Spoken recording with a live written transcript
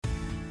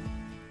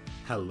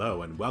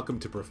Hello and welcome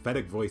to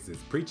Prophetic Voices,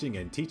 Preaching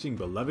and Teaching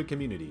Beloved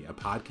Community, a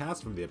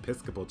podcast from the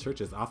Episcopal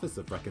Church's Office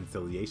of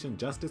Reconciliation,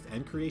 Justice,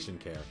 and Creation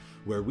Care,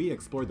 where we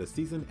explore the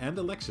season and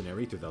the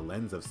lectionary through the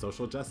lens of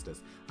social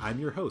justice. I'm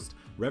your host,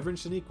 Reverend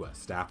Shaniqua,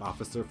 Staff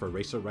Officer for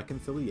Racial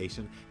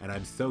Reconciliation, and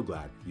I'm so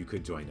glad you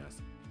could join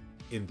us.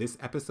 In this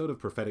episode of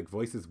Prophetic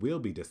Voices, we'll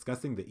be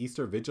discussing the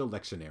Easter Vigil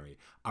lectionary.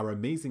 Our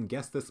amazing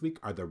guests this week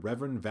are the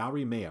Reverend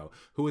Valerie Mayo,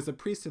 who is a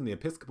priest in the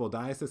Episcopal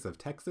Diocese of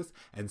Texas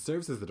and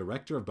serves as the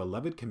Director of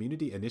Beloved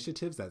Community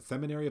Initiatives at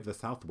Seminary of the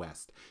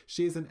Southwest.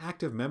 She is an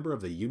active member of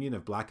the Union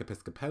of Black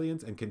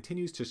Episcopalians and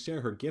continues to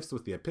share her gifts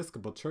with the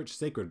Episcopal Church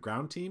Sacred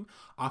Ground Team,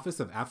 Office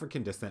of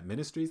African Descent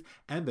Ministries,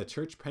 and the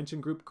Church Pension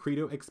Group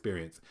Credo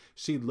Experience.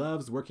 She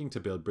loves working to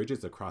build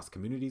bridges across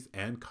communities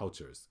and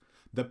cultures.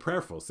 The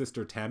prayerful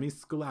Sister Tammy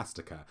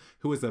Scholastica,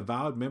 who is a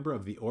vowed member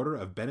of the Order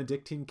of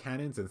Benedictine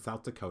Canons in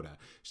South Dakota.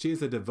 She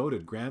is a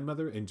devoted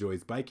grandmother,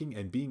 enjoys biking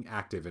and being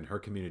active in her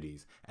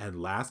communities.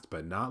 And last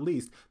but not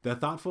least, the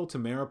thoughtful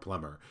Tamara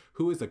Plummer,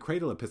 who is a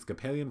cradle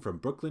Episcopalian from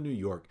Brooklyn, New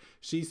York.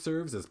 She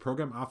serves as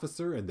program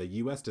officer in the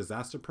U.S.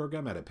 Disaster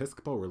Program at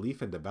Episcopal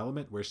Relief and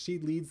Development, where she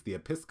leads the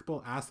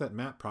Episcopal Asset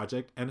Map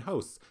Project and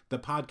hosts the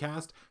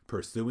podcast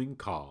Pursuing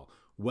Call.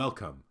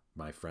 Welcome,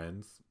 my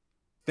friends.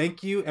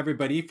 Thank you,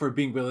 everybody, for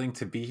being willing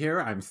to be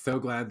here. I'm so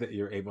glad that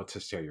you're able to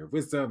share your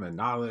wisdom and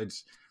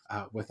knowledge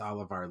with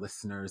all of our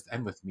listeners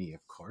and with me,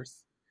 of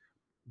course.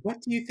 What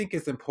do you think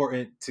is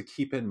important to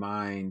keep in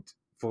mind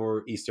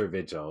for Easter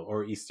Vigil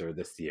or Easter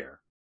this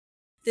year?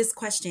 This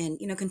question,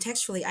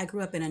 contextually, I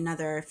grew up in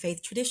another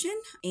faith tradition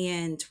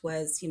and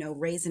was,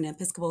 raised in an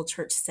Episcopal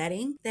church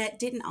setting that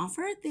didn't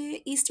offer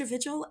the Easter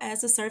Vigil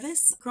as a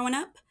service growing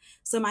up.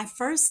 So my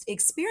first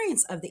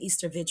experience of the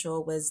Easter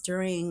Vigil was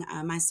during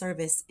my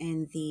service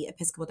in the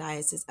Episcopal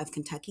Diocese of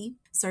Kentucky,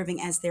 serving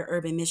as their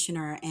urban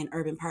missioner and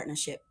urban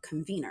partnership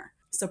convener.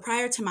 So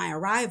prior to my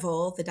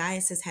arrival, the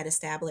diocese had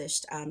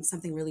established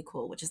something really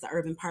cool, which is the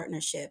Urban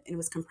Partnership. And it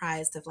was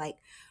comprised of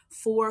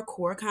 4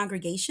 core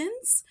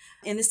congregations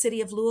in the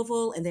city of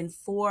Louisville, and then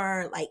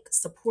 4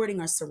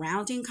 supporting or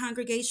surrounding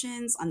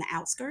congregations on the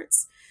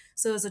outskirts.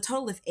 So it was a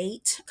total of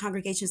 8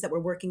 congregations that were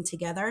working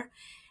together.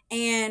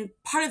 And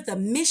part of the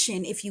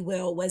mission, if you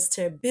will, was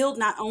to build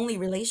not only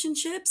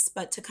relationships,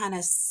 but to kind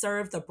of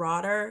serve the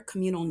broader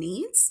communal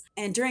needs.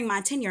 And during my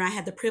tenure, I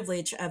had the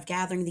privilege of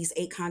gathering these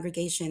 8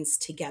 congregations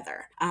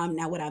together.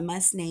 Now, what I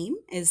must name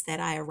is that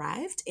I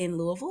arrived in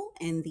Louisville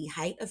in the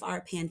height of our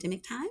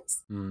pandemic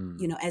times,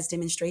 as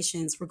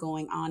demonstrations were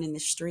going on in the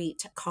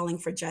street, calling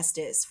for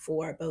justice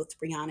for both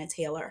Breonna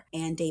Taylor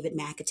and David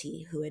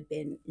McAtee, who had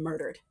been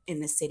murdered in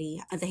the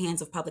city at the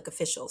hands of public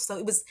officials. So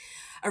it was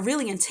a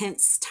really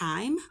intense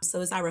time. So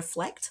as I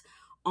reflect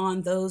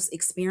on those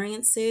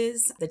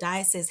experiences, the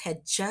diocese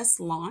had just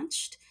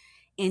launched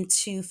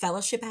into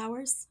fellowship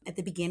hours at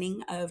the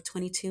beginning of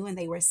 22, and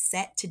they were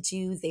set to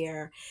do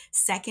their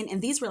second.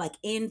 And these were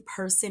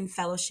in-person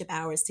fellowship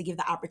hours to give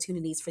the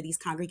opportunities for these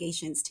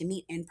congregations to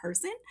meet in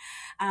person.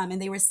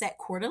 And they were set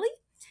quarterly.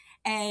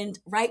 And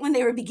right when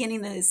they were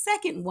beginning the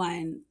second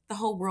one, the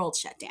whole world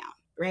shut down,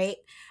 right?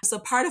 So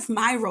part of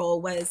my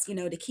role was,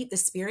 to keep the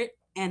spirit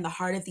and the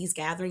heart of these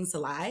gatherings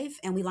alive.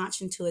 And we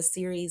launched into a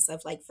series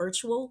of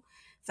virtual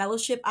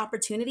fellowship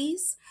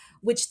opportunities,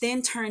 which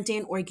then turned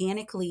in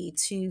organically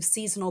to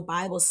seasonal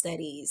Bible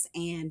studies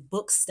and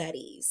book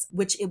studies,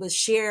 which it was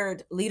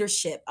shared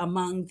leadership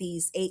among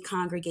these 8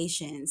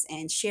 congregations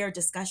and shared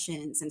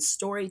discussions and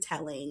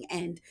storytelling.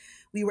 And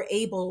we were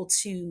able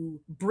to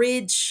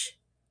bridge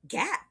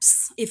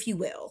gaps, if you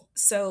will.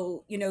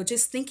 So,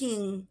 just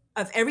thinking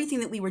of everything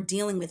that we were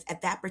dealing with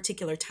at that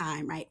particular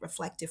time, right,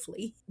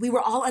 reflectively, we were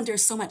all under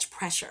so much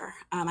pressure.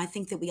 I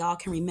think that we all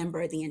can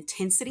remember the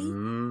intensity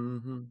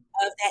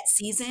of that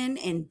season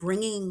and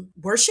bringing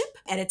worship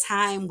at a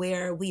time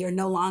where we are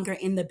no longer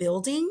in the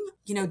building.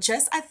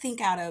 Just I think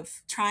out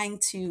of trying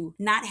to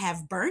not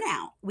have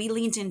burnout, we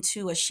leaned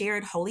into a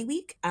shared Holy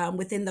Week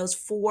within those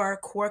 4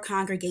 core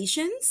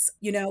congregations,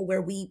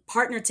 where we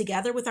partnered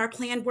together with our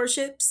planned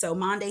worship. So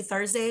Maundy,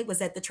 Thursday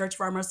was at the Church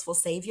of Our Merciful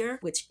Savior,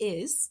 which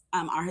is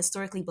our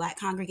historically Black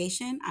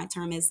congregation. I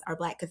term as our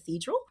Black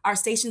cathedral. Our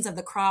Stations of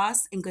the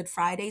Cross and Good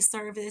Friday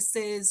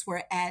services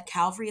were at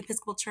Calvary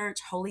Episcopal Church.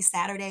 Holy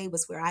Saturday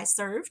was where I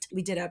served.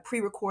 We did a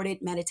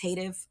pre-recorded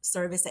meditative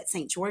service at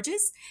St.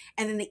 George's.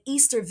 And then the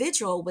Easter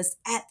Vigil was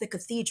at the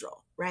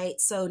cathedral, right?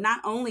 So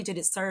not only did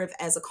it serve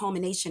as a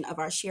culmination of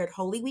our shared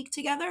Holy Week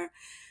together,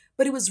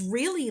 but it was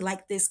really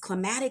this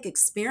climatic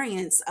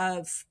experience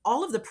of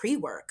all of the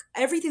pre-work,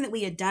 everything that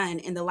we had done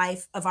in the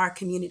life of our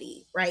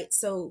community, right?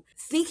 So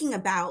thinking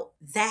about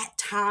that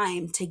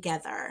time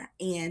together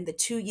and the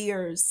 2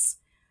 years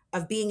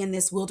of being in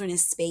this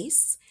wilderness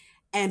space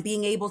and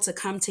being able to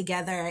come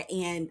together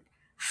and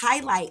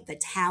highlight the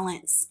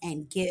talents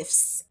and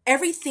gifts,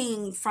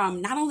 everything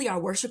from not only our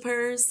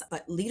worshipers,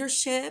 but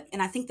leadership.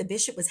 And I think the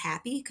bishop was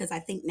happy because I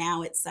think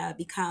now it's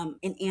become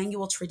an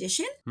annual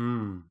tradition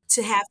Mm.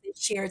 to have this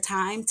shared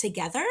time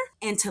together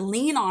and to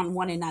lean on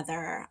one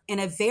another in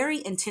a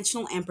very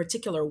intentional and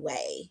particular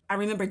way. I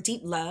remember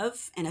deep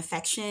love and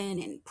affection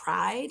and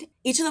pride.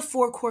 Each of the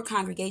four core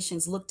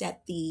congregations looked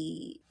at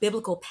the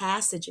biblical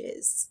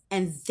passages,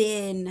 and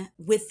then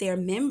with their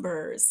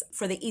members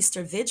for the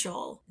Easter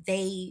Vigil,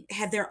 they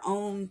had their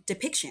own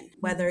depiction,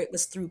 whether it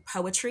was through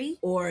poetry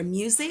or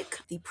music.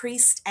 The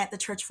priest at the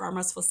Church for Our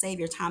Merciful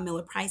Savior, Tom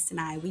Miller Price,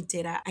 and we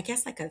did I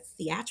guess like a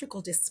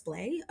theatrical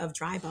display of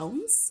dry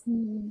bones.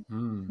 Mm.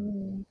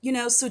 Mm.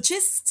 Mm. So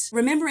just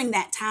remembering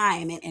that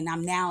time, and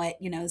I'm now at,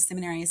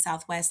 seminary in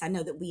Southwest. I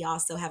know that we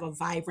also have a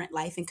vibrant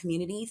life and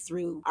community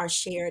through our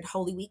shared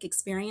Holy Week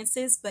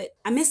experiences, but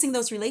I'm missing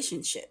those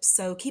relationships.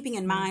 So keeping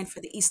in mind for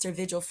the Easter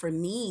Vigil for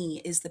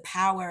me is the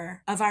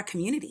power of our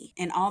community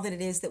and all that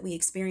it is that we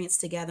experienced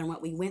together and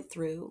what we went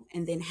through,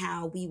 and then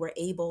how we were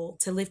able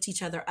to lift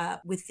each other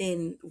up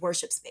within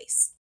worship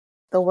space.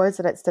 The words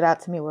that stood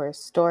out to me were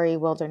story,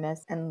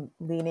 wilderness, and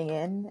leaning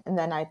in. And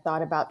then I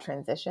thought about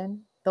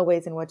transition, the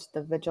ways in which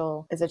the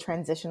vigil is a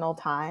transitional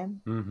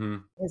time Mm-hmm.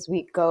 as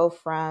we go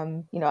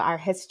from, our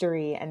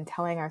history and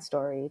telling our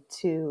story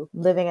to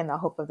living in the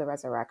hope of the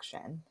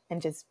resurrection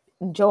and just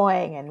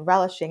enjoying and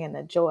relishing in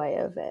the joy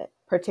of it,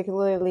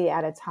 particularly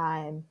at a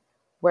time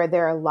where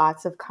there are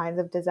lots of kinds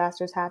of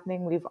disasters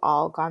happening. We've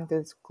all gone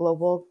through this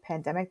global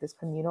pandemic, this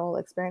communal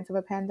experience of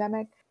a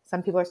pandemic.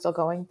 Some people are still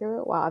going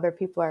through it while other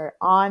people are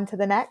on to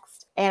the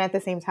next. And at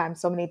the same time,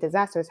 so many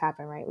disasters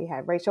happen, right? We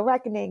had racial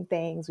reckoning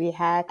things, we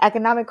had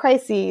economic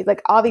crises,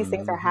 like all these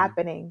things are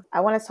happening. I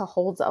want us to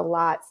hold a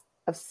lot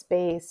of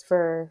space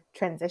for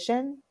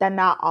transition, that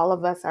not all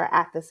of us are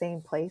at the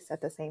same place at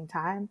the same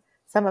time.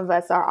 Some of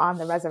us are on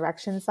the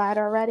resurrection side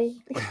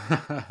already.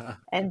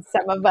 And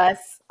some of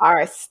us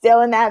are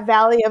still in that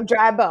valley of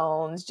dry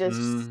bones, just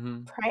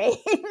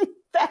praying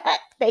that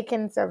they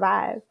can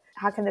survive.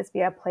 How can this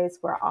be a place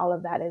where all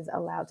of that is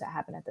allowed to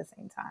happen at the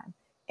same time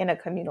in a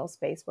communal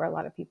space where a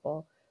lot of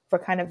people, for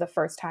kind of the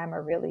first time,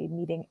 are really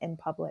meeting in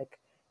public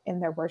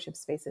in their worship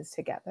spaces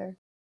together?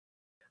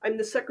 I'm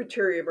the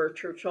secretary of our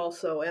church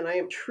also, and I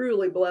am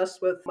truly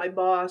blessed with my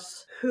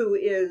boss, who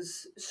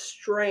is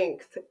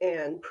strength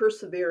and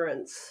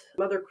perseverance.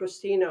 Mother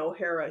Christina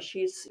O'Hara,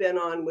 she's been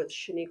on with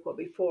Shaniqua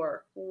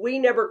before. We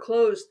never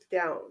closed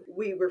down.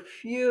 We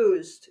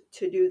refused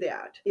to do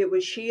that. It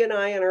was she and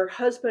I and her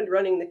husband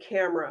running the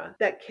camera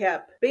that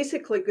kept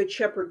basically Good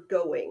Shepherd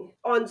going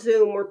on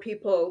Zoom, where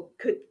people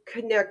could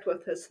connect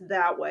with us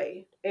that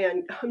way.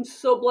 And I'm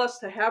so blessed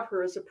to have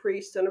her as a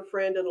priest and a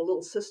friend and a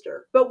little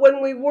sister. But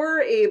when we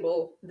were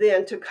able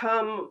then to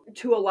come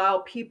to allow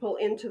people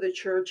into the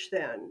church,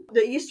 then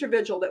the Easter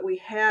Vigil that we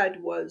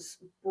had was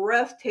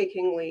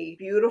breathtakingly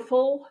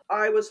beautiful.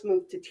 I was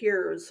moved to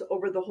tears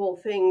over the whole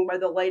thing by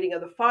the lighting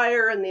of the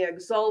fire and the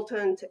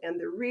exultant and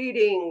the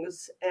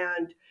readings,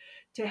 and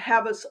to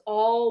have us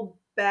all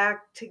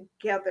back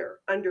together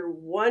under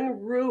one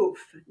roof,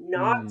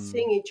 not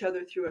seeing each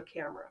other through a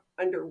camera,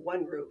 under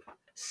one roof,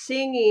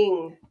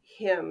 singing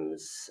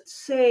hymns,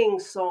 saying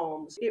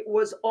psalms. It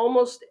was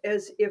almost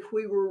as if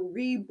we were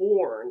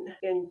reborn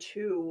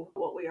into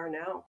what we are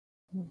now.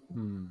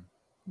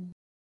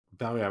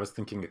 Valerie, I was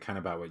thinking kind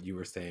of about what you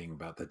were saying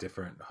about the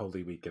different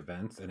Holy Week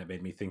events, and it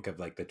made me think of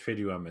like the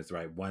Triduum is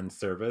one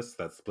service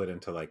that's split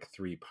into like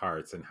 3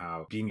 parts, and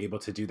how being able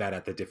to do that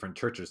at the different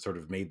churches sort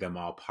of made them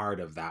all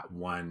part of that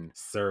one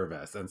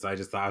service. And so I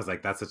just thought, I was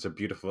like, that's such a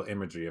beautiful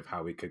imagery of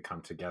how we could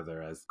come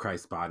together as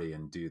Christ's body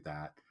and do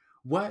that.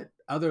 What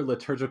other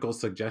liturgical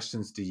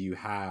suggestions do you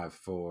have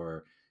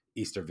for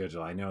Easter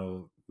Vigil? I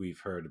know we've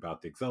heard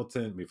about the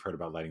Exultant, we've heard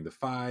about lighting the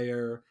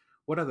fire.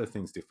 What other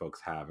things do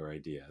folks have or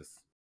ideas?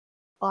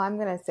 Well, I'm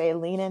going to say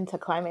lean into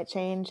climate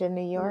change in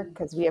New York,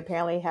 because we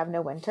apparently have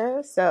no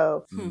winter.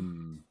 So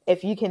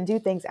if you can do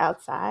things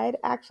outside,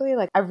 actually,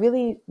 like I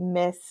really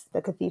miss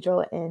the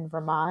cathedral in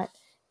Vermont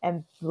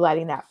and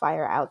lighting that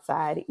fire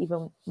outside.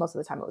 Even most of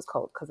the time it was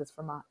cold because it's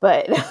Vermont.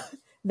 But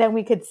then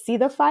we could see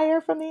the fire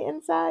from the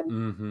inside.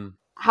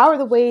 How are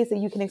the ways that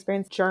you can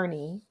experience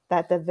journey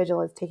that the vigil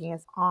is taking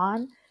us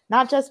on?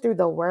 Not just through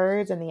the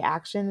words and the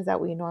actions that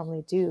we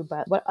normally do,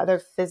 but what other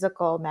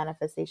physical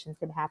manifestations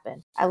can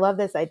happen. I love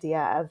this idea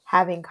of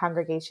having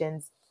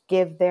congregations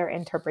give their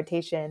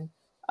interpretation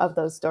of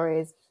those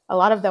stories. A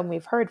lot of them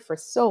we've heard for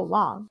so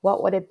long.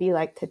 What would it be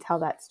like to tell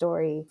that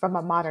story from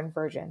a modern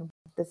version?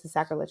 This is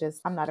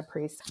sacrilegious. I'm not a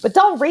priest. But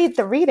don't read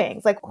the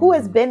readings. Like, who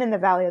has been in the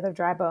Valley of the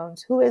Dry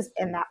Bones? Who is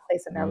in that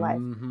place in their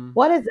life?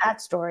 What is that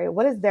story?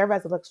 What is their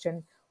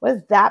resurrection? What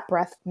does that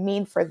breath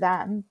mean for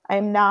them?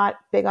 I'm not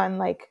big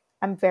on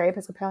I'm very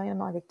Episcopalian. I'm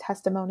not like a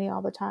testimony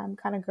all the time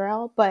kind of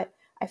girl, but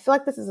I feel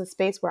like this is a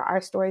space where our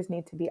stories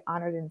need to be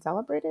honored and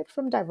celebrated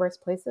from diverse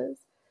places.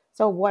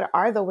 So what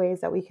are the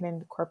ways that we can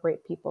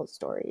incorporate people's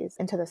stories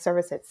into the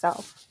service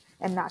itself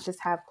and not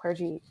just have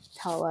clergy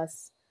tell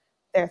us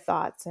their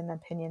thoughts and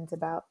opinions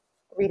about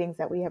readings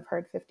that we have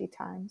heard 50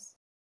 times?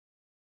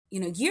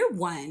 year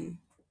one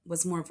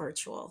was more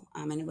virtual,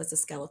 and it was a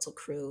skeletal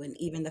crew, and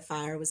even the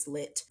fire was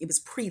lit. It was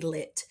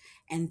pre-lit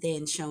and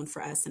then shown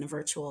for us in a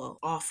virtual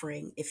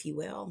offering, if you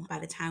will. By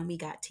the time we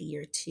got to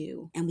year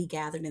two and we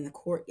gathered in the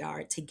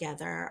courtyard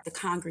together, the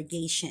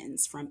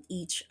congregations from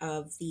each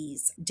of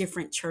these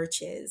different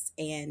churches,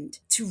 and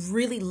to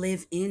really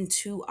live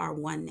into our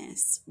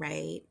oneness,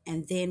 right?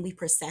 And then we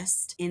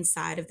processed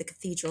inside of the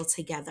cathedral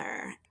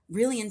together,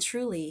 really and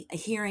truly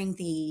hearing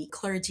the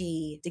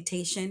clergy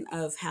dictation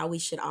of how we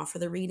should offer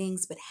the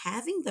readings, but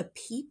having the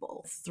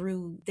people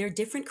through their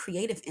different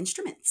creative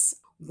instruments.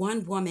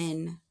 One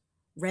woman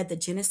read the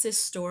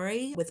Genesis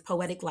story with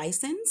poetic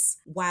license,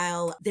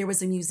 while there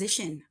was a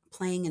musician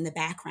playing in the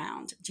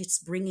background,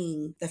 just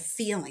bringing the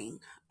feeling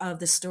of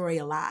the story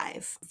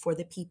alive for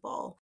the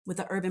people. With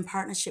the Urban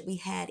Partnership, we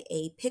had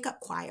a pickup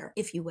choir,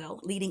 if you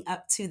will, leading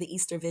up to the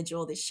Easter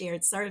Vigil, the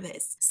shared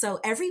service. So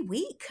every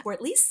week, for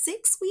at least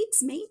 6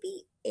 weeks,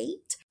 maybe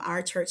 8,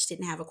 our church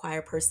didn't have a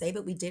choir per se,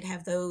 but we did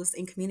have those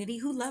in community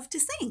who loved to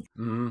sing,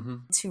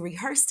 to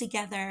rehearse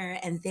together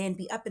and then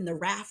be up in the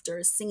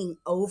rafters singing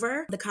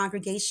over the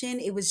congregation.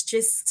 It was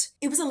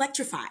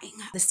electrifying.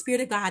 The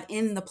Spirit of God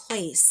in the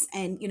place.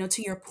 And,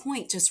 to your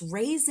point, just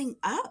raising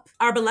up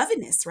our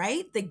belovedness,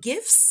 right? The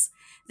gifts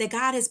that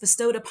God has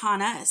bestowed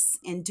upon us,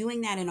 and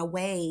doing that in a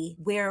way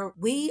where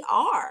we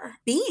are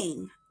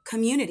being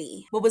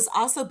community. What was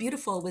also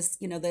beautiful was,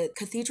 the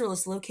cathedral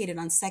is located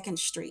on 2nd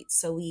Street.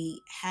 So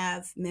we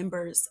have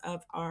members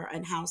of our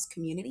unhoused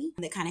community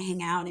that kind of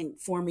hang out and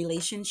form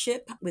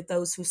relationship with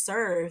those who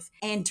serve.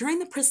 And during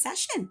the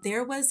procession,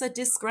 there was a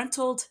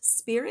disgruntled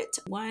spirit,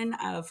 one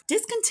of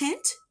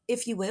discontent,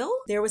 if you will.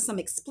 There was some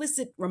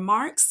explicit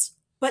remarks,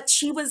 but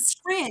she was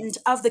friend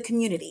of the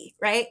community,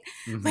 right?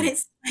 But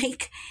it's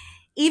like,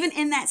 even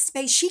in that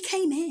space, she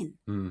came in.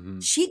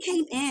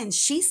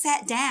 She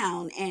sat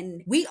down,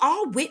 and we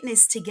all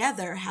witnessed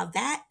together how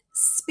that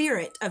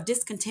spirit of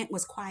discontent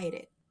was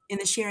quieted in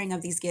the sharing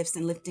of these gifts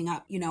and lifting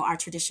up, our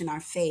tradition,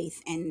 our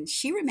faith. And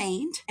she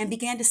remained and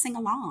began to sing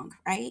along,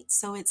 right?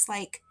 So it's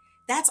like,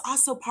 that's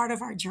also part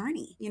of our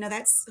journey.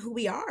 That's who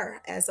we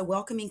are as a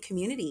welcoming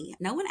community.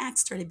 No one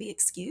asked her to be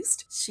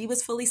excused. She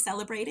was fully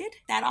celebrated.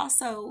 That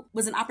also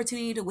was an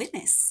opportunity to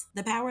witness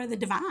the power of the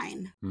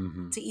divine,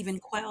 to even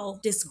quell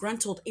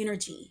disgruntled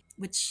energy,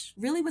 which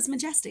really was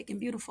majestic and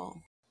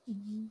beautiful.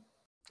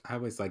 I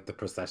always like the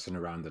procession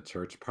around the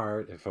church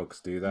part. If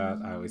folks do that,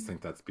 I always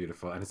think that's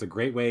beautiful. And it's a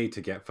great way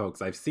to get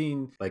folks. I've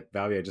seen, like,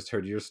 Valerie, I just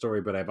heard your story,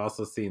 but I've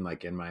also seen,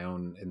 like, in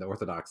the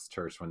Orthodox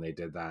church, when they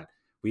did that,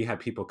 we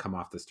had people come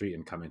off the street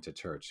and come into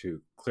church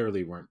who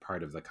clearly weren't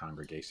part of the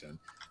congregation.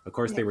 Of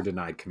course, they were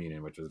denied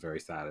communion, which was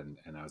very sad. And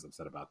I was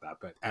upset about that.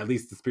 But at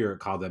least the Spirit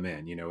called them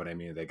in. You know what I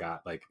mean? They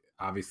got, like,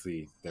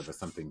 obviously there was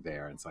something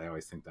there. And so I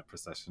always think that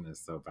procession is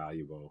so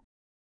valuable.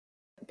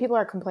 People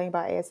are complaining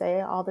about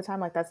ASA all the time.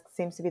 Like, that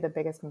seems to be the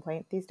biggest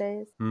complaint these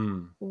days.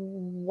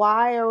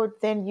 Why are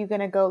then you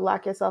going to go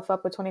lock yourself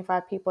up with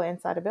 25 people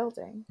inside a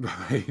building?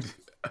 Right.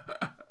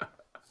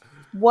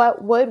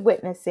 What would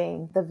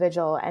witnessing the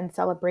vigil and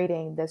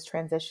celebrating this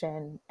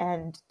transition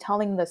and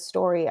telling the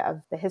story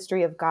of the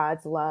history of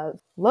God's love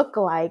look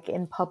like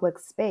in public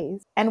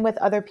space and with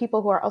other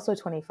people who are also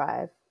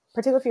 25,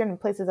 particularly if you're in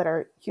places that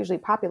are hugely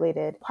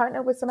populated?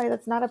 Partner with somebody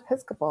that's not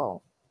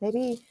Episcopal.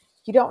 Maybe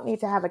you don't need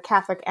to have a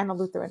Catholic and a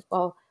Lutheran.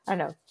 Well, I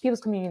don't know.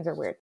 People's communions are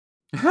weird.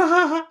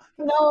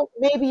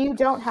 Maybe you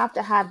don't have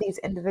to have these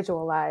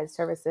individualized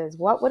services.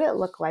 What would it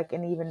look like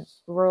in even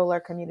rural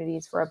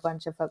communities for a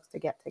bunch of folks to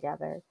get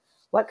together?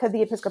 What could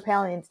the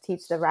Episcopalians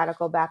teach the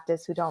radical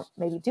Baptists who don't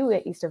maybe do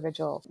an Easter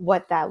Vigil?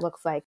 What that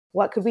looks like?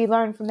 What could we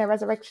learn from their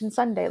Resurrection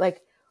Sunday?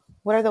 Like,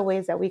 what are the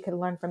ways that we could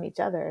learn from each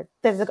other?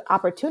 There's an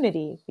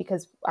opportunity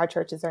because our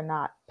churches are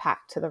not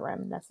packed to the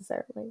rim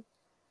necessarily.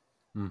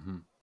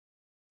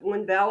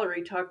 When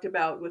Valerie talked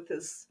about with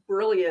this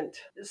brilliant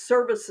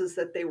services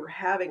that they were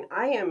having,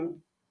 I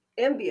am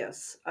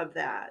envious of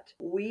that.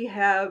 We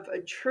have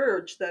a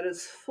church that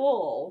is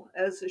full,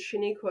 as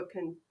Shaniqua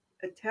can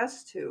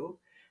attest to,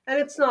 and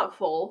it's not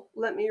full.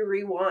 Let me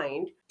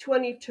rewind.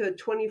 20 to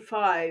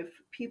 25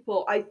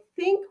 people. I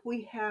think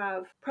we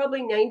have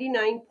probably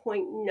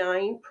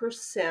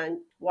 99.9%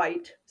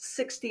 white,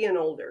 60 and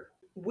older.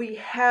 We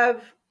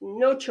have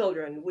no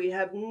children. We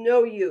have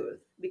no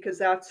youth, because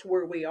that's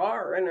where we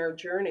are in our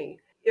journey.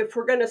 If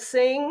we're going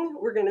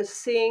to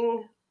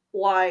sing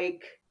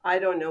like, I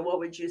don't know, what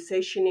would you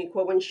say,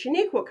 Shaniqua? When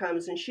Shaniqua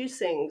comes and she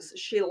sings,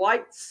 she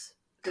lights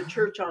the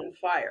church on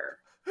fire.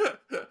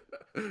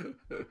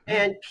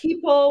 And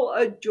people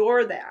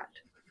adore that.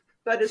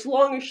 But as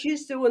long as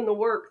she's doing the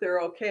work,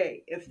 they're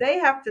okay. If they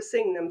have to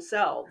sing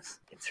themselves,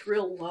 it's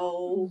real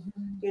low,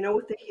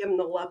 with the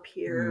hymnal up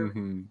here.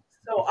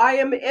 So I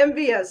am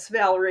envious,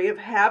 Valerie, of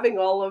having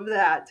all of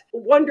that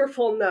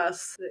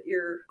wonderfulness that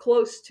you're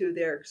close to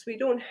there, because we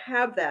don't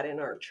have that in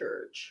our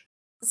church.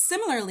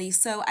 Similarly,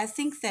 so I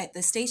think that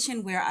the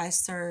station where I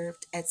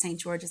served at St.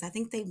 George's, I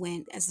think they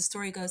went, as the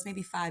story goes,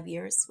 maybe 5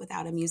 years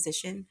without a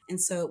musician. And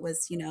so it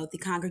was, the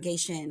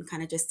congregation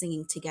kind of just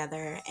singing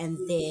together. And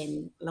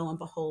then lo and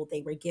behold,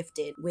 they were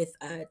gifted with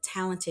a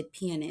talented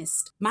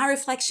pianist. My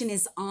reflection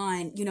is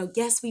on,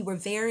 yes, we were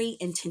very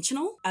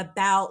intentional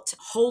about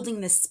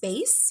holding the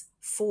space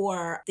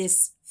for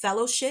this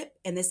fellowship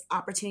and this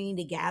opportunity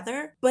to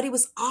gather, but it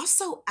was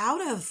also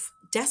out of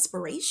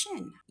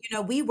desperation.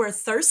 We were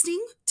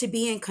thirsting to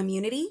be in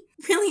community,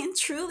 really and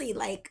truly.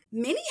 Like,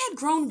 many had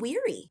grown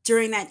weary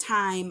during that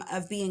time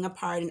of being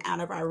apart and out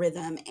of our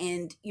rhythm.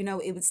 And,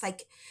 it was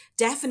like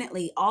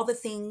definitely all the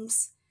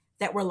things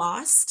that were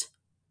lost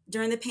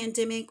during the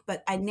pandemic,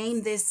 but I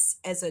name this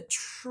as a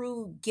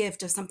true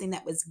gift of something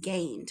that was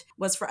gained,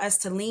 was for us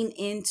to lean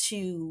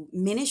into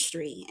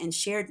ministry and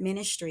shared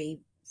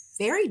ministry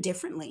very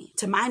differently.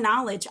 To my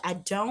knowledge, I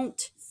don't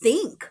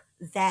think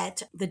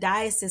that the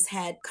diocese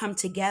had come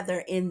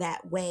together in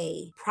that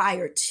way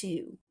prior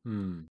to.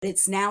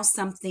 It's now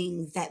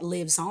something that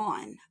lives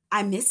on.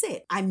 I miss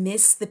it. I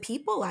miss the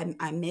people.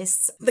 I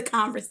miss the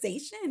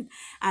conversation.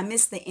 I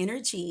miss the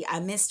energy.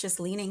 I miss just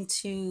leaning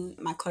to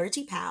my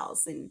clergy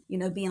pals and,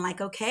 being like,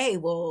 okay,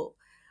 well,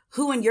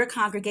 who in your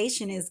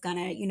congregation is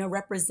going to,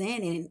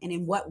 represent and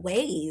in what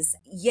ways?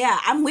 Yeah,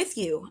 I'm with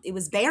you. It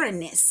was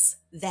barrenness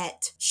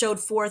that showed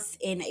forth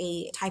in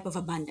a type of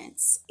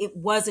abundance. It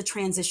was a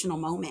transitional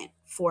moment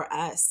for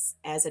us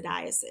as a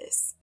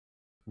diocese.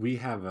 We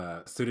have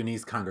a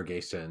Sudanese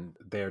congregation.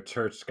 Their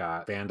church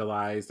got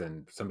vandalized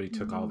and somebody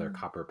took all their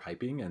copper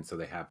piping. And so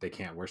they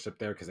can't worship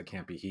there because it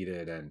can't be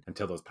heated and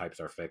until those pipes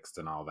are fixed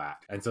and all that.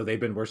 And so they've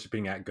been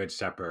worshiping at Good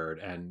Shepherd.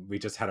 And we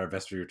just had our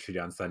vestry retreat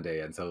on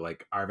Sunday. And so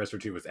like our vestry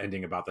retreat was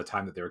ending about the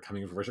time that they were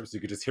coming for worship. So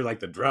you could just hear like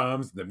the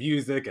drums, and the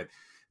music, and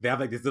they have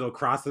like these little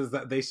crosses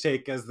that they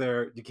shake as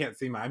you can't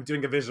see I'm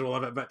doing a visual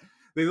of it, but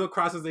these little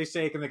crosses they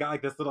shake, and they got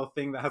like this little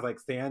thing that has like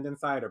sand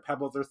inside or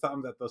pebbles or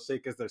something that they'll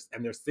shake as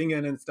they're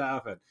singing and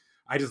stuff. And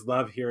I just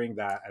love hearing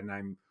that. And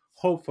I'm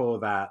hopeful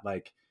that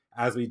like,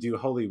 as we do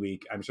Holy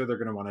Week, I'm sure they're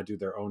going to want to do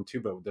their own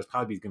too, but there's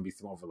probably going to be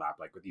some overlap,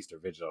 like with Easter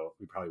Vigil.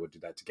 We probably would do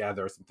that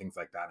together, some things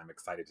like that. I'm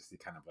excited to see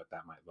kind of what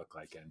that might look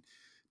like. And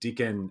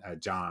Deacon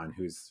John,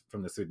 who's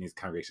from the Sudanese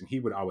congregation,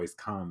 he would always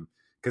come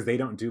because they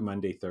don't do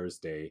Monday,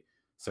 Thursday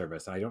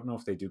service. I don't know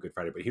if they do Good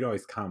Friday, but he'd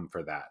always come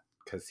for that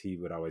because he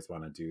would always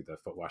want to do the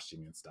foot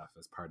washing and stuff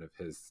as part of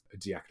his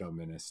diaconal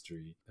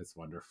ministry. It's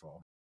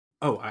wonderful.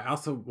 Oh, I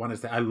also want to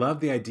say, I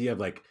love the idea of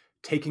like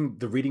taking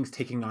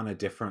on a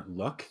different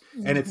look.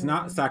 And it's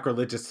not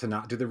sacrilegious to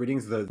not do the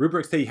readings. The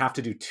rubrics say you have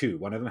to do two.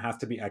 One of them has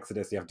to be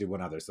Exodus. You have to do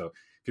one other. So if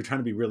you're trying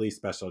to be really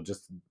special,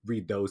 just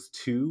read those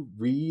two,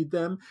 read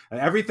them. And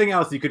everything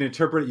else you could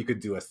interpret. You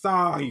could do a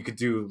song, you could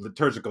do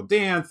liturgical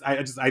dance.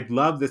 I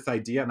love this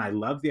idea. And I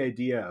love the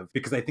idea of,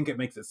 because I think it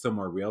makes it so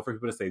more real for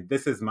people to say,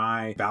 this is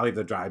my Valley of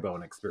the Dry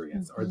Bone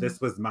experience, or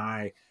this was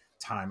my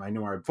time. I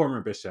know our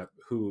former bishop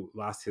who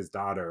lost his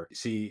daughter,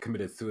 she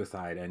committed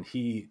suicide, and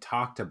he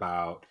talked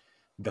about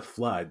the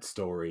flood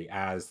story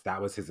as that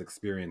was his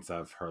experience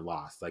of her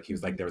loss. Like he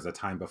was like, there was a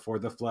time before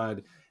the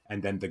flood,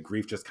 and then the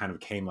grief just kind of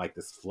came like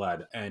this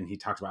flood. And he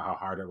talked about how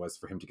hard it was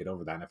for him to get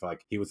over that. And I feel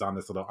like he was on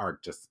this little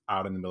ark just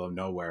out in the middle of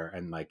nowhere.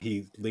 And like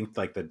he linked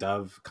like the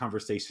dove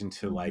conversation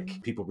to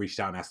like people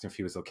reached out and asked him if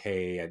he was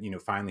okay.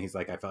 And, finally he's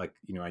like, I felt like,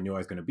 I knew I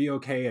was going to be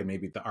okay. And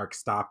maybe the ark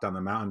stopped on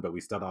the mountain, but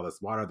we still had all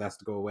this water that has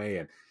to go away.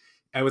 And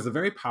it was a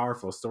very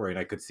powerful story. And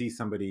I could see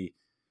somebody,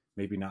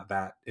 maybe not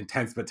that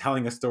intense, but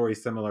telling a story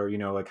similar,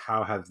 like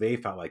how have they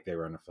felt like they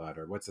were in a flood,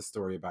 or what's a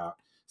story about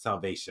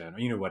salvation,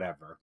 or,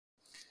 whatever.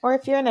 Or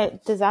if you're in a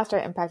disaster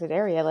impacted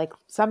area, like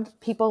some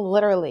people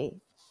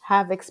literally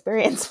have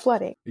experienced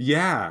flooding.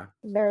 Yeah.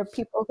 There are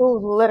people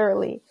who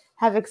literally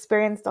have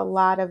experienced a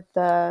lot of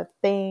the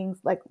things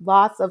like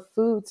loss of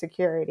food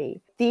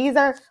security. These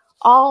are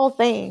all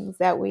things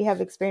that we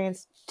have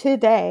experienced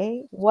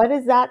today. What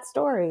is that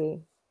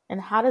story?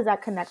 And how does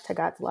that connect to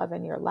God's love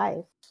in your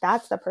life?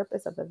 That's the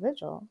purpose of the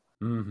vigil.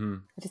 I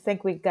just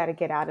think we've got to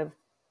get out of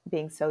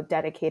being so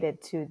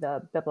dedicated to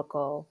the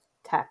biblical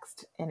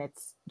text and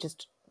its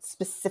just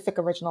specific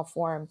original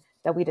form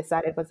that we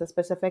decided was a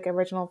specific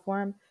original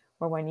form,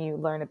 where when you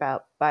learn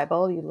about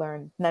Bible, you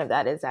learn none of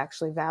that is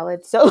actually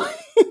valid. So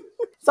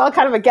it's all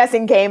kind of a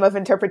guessing game of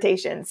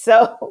interpretation.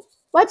 So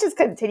let's just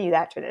continue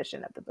that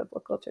tradition of the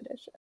biblical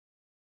tradition.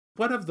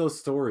 What of those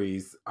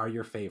stories are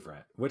your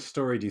favorite? Which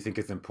story do you think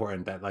is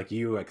important that like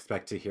you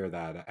expect to hear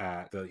that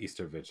at the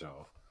Easter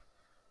Vigil?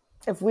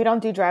 If we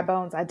don't do dry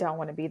bones, I don't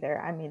want to be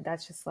there. I mean,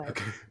 that's just like...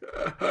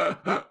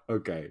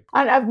 Okay.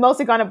 I've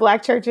mostly gone to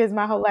Black churches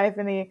my whole life.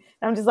 And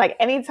I'm just like,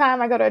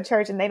 anytime I go to a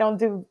church and they don't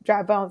do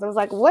dry bones, I was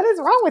like, what is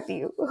wrong with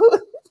you?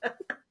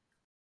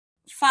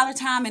 Father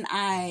Tom and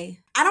I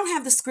don't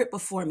have the script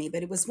before me,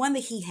 but it was one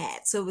that he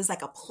had. So it was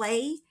like a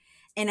play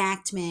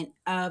enactment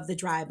of the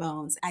dry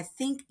bones. I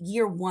think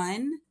year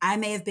one, I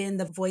may have been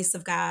the voice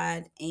of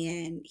God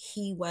and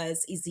he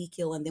was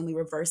Ezekiel, and then we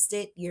reversed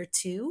it year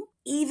two.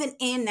 even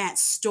in that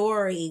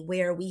story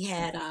where we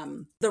had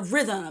the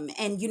rhythm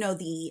and, you know,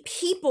 the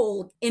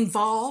people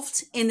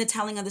involved in the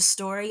telling of the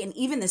story and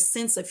even the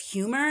sense of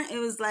humor, it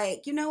was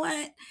like, you know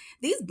what?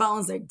 These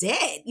bones are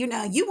dead. You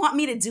know, you want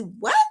me to do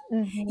what? You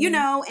Mm-hmm.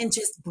 know, and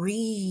just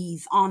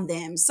breathe on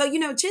them. So, you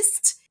know,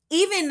 just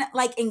even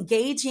like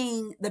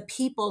engaging the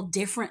people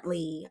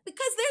differently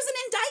because there's an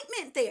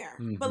indictment there,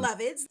 Mhm.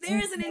 beloveds. There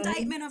is an Mm-hmm.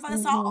 indictment of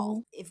us Mm-hmm.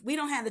 all. If we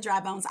don't have the dry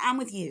bones, I'm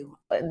with you.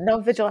 But no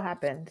vigil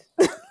happened.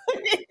 Did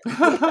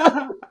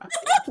not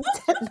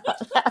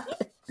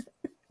happen.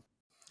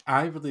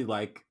 I really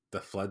like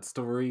the flood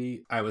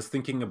story. I was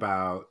thinking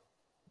about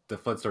the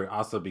flood story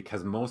also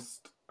because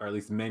most, or at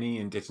least many,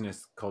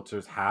 indigenous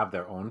cultures have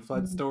their own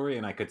flood story,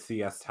 and I could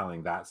see us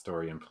telling that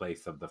story in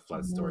place of the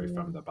flood story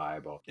from Mm-hmm. the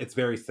Bible. It's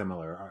very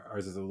similar.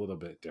 Ours is a little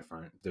bit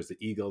different. There's an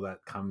eagle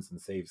that comes and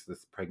saves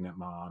this pregnant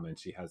mom, and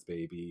she has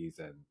babies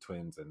and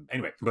twins. And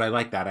anyway, but I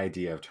like that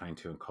idea of trying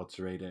to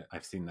enculturate it.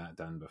 I've seen that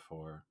done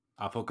before.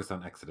 I'll focus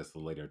on Exodus a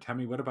little later.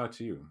 Tammy, what about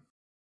you?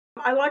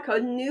 I like a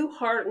new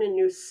heart and a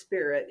new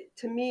spirit.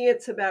 To me,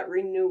 it's about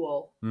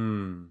renewal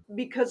Hmm.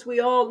 because we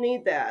all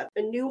need that.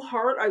 A new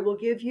heart I will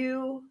give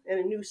you, and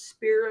a new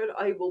spirit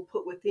I will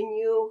put within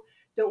you.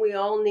 Don't we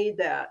all need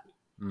that?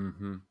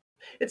 Mm-hmm.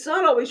 It's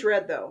not always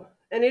read though,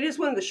 and it is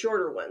one of the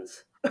shorter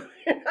ones.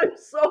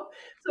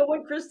 So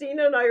when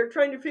Christina and I are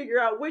trying to figure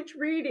out which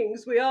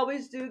readings, we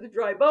always do the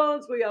dry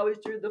bones, we always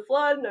do the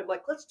flood, and I'm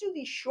like, let's do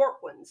these short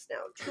ones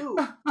now too.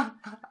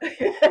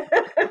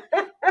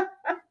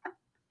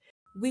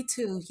 We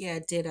too, yeah,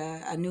 did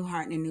a new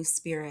heart and a new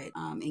spirit.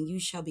 And you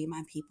shall be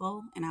my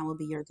people, and I will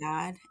be your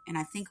God. And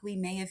I think we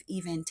may have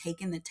even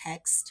taken the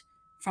text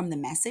from the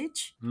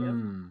message Yeah.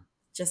 Hmm.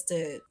 just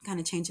to kind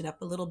of change it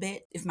up a little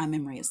bit, if my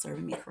memory is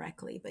serving me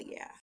correctly. But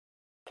yeah.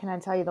 Can I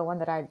tell you the one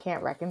that I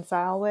can't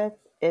reconcile with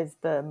is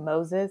the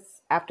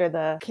Moses after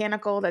the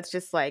canticle that's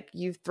just like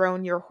you've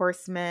thrown your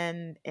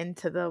horsemen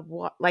into the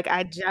water. Like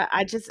I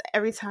just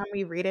every time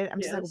we read it,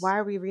 I'm just like, Yes. why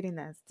are we reading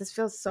this? This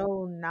feels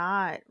so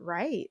not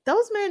right.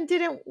 Those men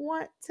didn't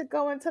want to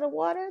go into the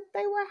water.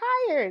 They were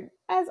hired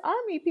as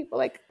army people.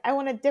 Like I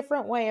want a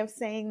different way of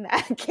saying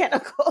that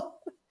canticle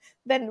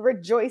than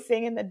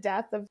rejoicing in the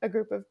death of a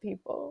group of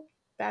people.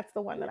 That's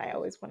the one that I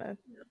always want to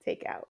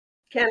take out.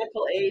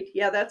 Canonical 8.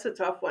 Yeah, that's a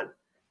tough one.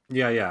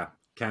 Yeah.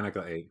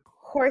 Canonical 8.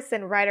 Horse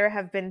and rider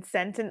have been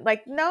sentenced.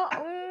 Like, no.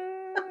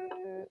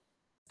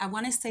 I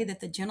want to say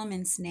that the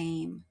gentleman's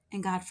name,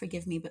 and God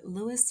forgive me, but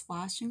Lewis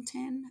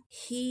Washington,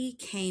 he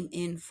came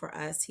in for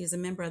us. He was a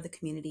member of the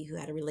community who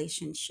had a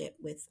relationship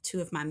with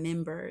two of my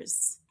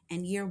members.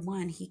 And year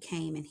one, he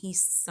came and he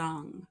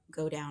sung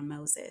Go Down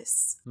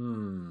Moses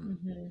Hmm.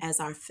 Mhm. as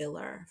our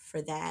filler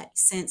for that,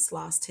 since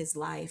lost his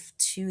life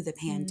to the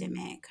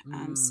pandemic.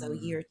 So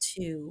year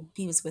two,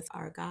 he was with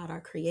our God,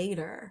 our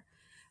creator.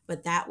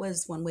 But that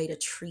was one way to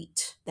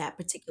treat that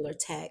particular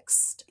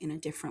text in a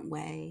different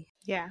way.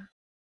 Yeah.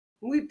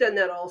 We've done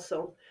that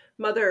also.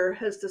 Mother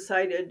has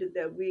decided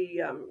that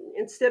we,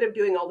 instead of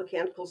doing all the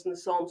canticles and the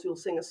psalms, we'll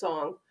sing a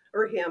song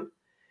or hymn,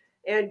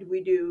 and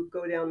we do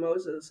Go Down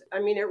Moses. I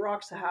mean, it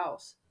rocks the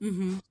house.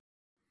 Mm-hmm.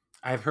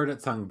 I've heard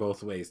it sung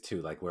both ways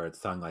too, like where it's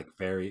sung like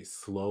very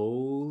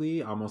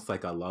slowly, almost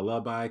like a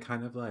lullaby,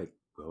 kind of like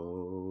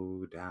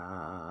go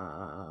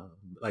down,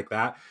 like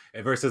that,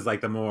 versus like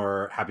the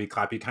more happy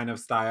clappy kind of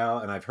style.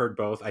 And I've heard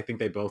both. I think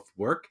they both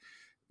work.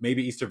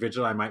 Maybe Easter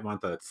Vigil, I might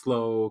want the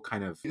slow,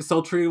 kind of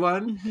sultry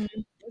one. Mm-hmm.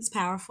 It's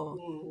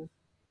powerful.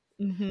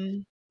 Mm. Mm-hmm.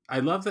 I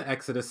love the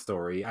Exodus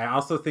story. I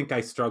also think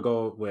I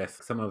struggle with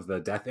some of the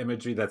death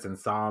imagery that's in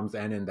Psalms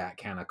and in that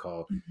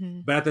canticle.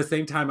 Mm-hmm. But at the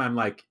same time, I'm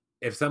like,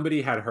 if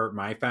somebody had hurt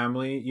my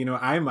family, you know,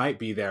 I might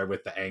be there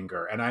with the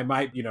anger and I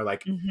might, you know,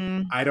 like,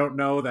 Mm-hmm. I don't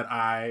know that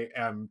I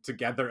am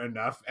together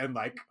enough and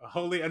like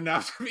holy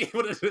enough to be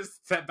able to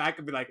just step back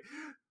and be like,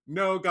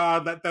 no,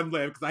 God, let them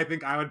live. Because I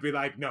think I would be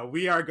like, no,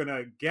 we are going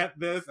to get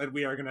this and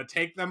we are going to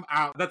take them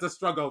out. That's a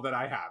struggle that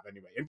I have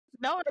anyway.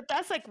 No, but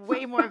that's like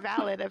way more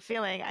valid a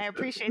feeling. I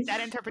appreciate that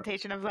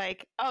interpretation of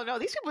like, oh no,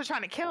 these people are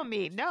trying to kill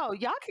me. No,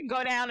 y'all can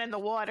go down in the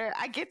water.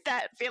 I get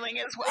that feeling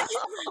as well.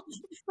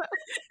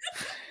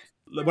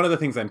 One of the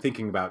things I'm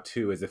thinking about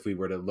too is if we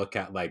were to look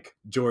at like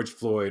George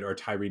Floyd or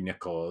Tyree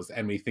Nichols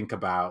and we think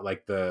about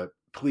like the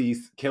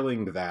police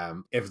killing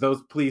them, if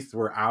those police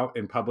were out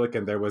in public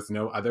and there was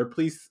no other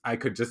police, I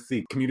could just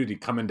see community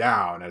coming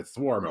down and a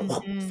swarm.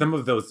 Mhm. Some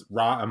of those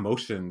raw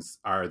emotions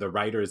are the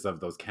writers of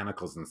those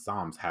canticles and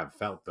psalms have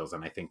felt those,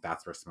 and I think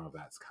that's where some of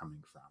that's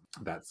coming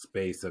from, that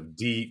space of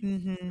deep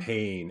Mhm.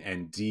 pain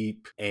and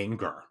deep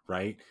anger,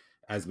 right,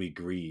 as we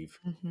grieve.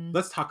 Mhm.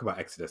 Let's talk about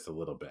Exodus a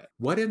little bit.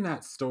 What in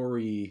that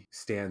story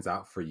stands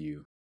out for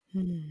you?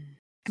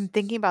 I'm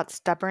thinking about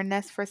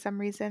stubbornness for some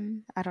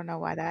reason. I don't know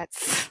why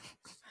that's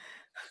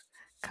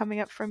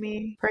coming up for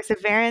me.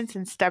 Perseverance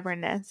and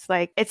stubbornness.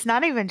 Like it's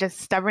not even just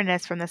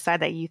stubbornness from the side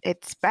that you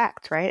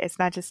expect, right? It's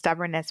not just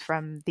stubbornness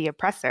from the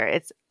oppressor.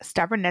 It's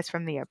stubbornness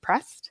from the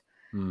oppressed.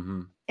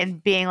 Mm-hmm.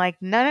 And being like,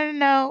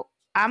 no,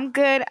 I'm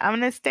good. I'm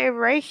going to stay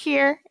right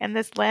here in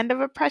this land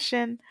of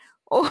oppression.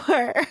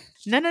 Or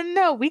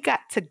no, we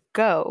got to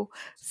go.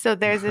 So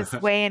there's this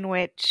way in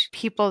which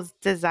people's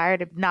desire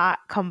to not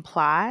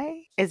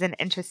comply is an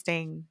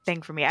interesting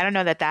thing for me. I don't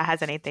know that that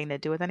has anything to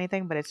do with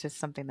anything, but it's just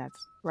something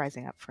that's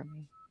rising up for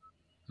me.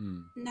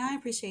 No, I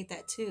appreciate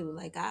that too.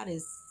 Like God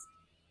is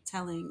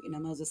telling,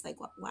 Moses, like,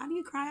 why do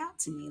you cry out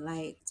to me?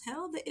 Like,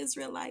 tell the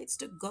Israelites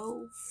to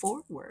go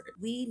forward.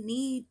 We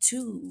need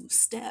to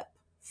step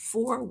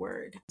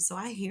forward. So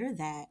I hear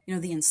that,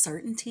 the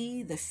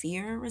uncertainty, the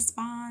fear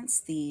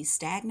response, the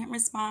stagnant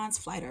response,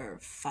 flight or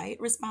fight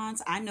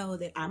response. I know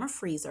that I'm a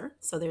freezer.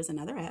 So there's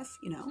another F,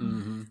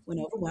 when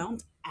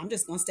overwhelmed, I'm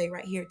just going to stay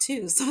right here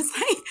too. So it's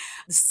like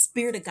the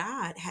Spirit of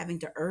God having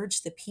to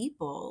urge the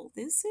people,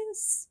 this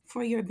is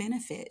for your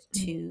benefit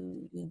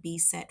to be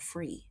set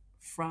free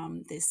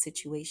from this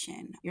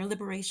situation. Your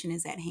liberation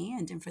is at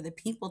hand, and for the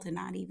people to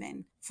not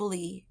even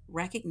fully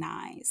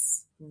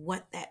recognize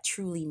what that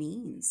truly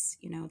means,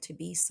 to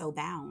be so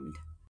bound.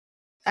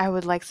 I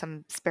would like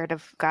some Spirit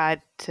of God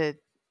to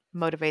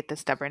motivate the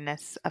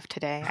stubbornness of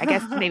today. I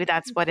guess maybe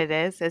that's what it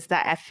is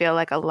that I feel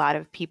like a lot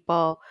of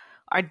people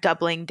are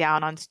doubling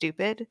down on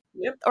stupid.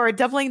 Yep. Or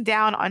doubling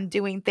down on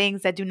doing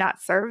things that do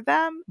not serve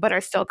them, but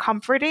are still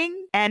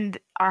comforting and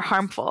are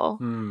harmful.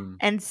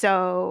 And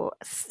so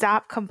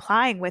stop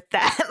complying with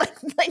that.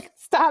 like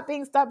stop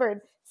being stubborn.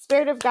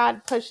 Spirit of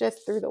God, push us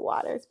through the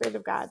water. Spirit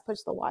of God,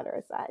 push the water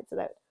aside so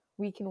that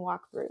we can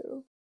walk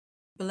through.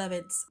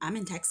 Beloveds, I'm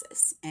in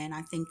Texas, and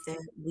I think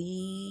that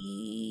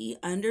we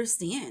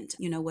understand,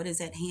 what is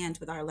at hand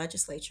with our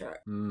legislature.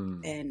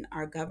 And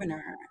our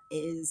governor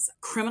is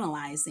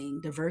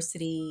criminalizing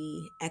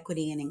diversity,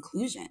 equity, and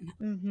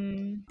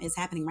inclusion. It's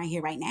happening right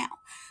here, right now.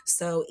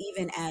 So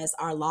even as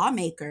our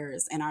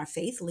lawmakers and our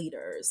faith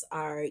leaders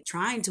are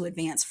trying to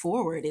advance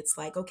forward, it's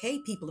like, okay,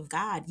 people of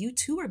God, you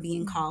too are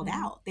being called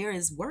out. There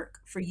is work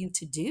for you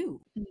to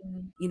do.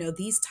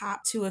 These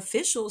top two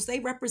officials, they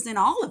represent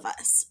all of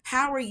us.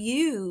 How are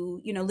you,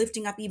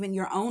 lifting up even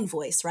your own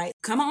voice, right?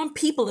 Come on,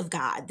 people of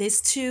God.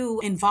 This too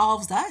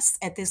involves us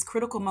at this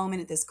critical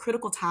moment, at this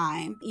critical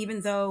time.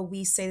 Even though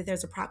we say that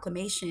there's a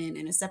proclamation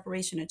and a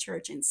separation of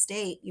church and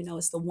state,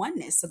 it's the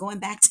oneness. So going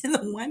back to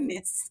the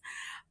oneness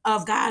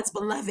of God's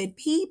beloved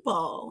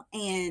people,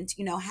 and,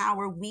 how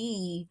are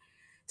we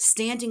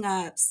standing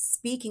up,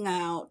 speaking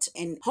out,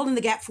 and holding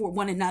the gap for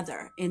one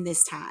another in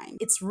this time?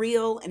 It's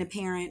real and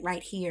apparent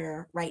right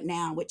here, right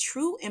now, with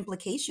true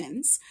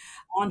implications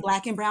on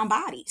Black and brown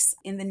bodies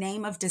in the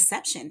name of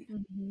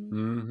deception.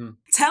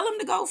 Tell them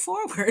to go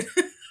forward.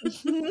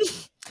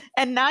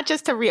 And not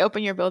just to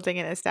reopen your building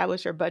and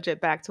establish your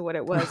budget back to what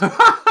it was.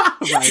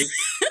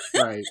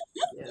 Right.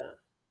 Yeah.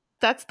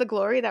 That's the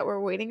glory that we're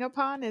waiting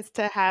upon, is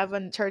to have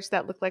a church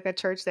that looked like a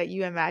church that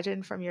you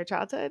imagined from your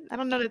childhood. I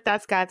don't know that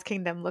that's God's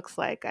kingdom looks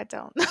like. I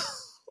don't.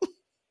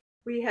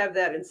 We have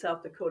that in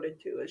South Dakota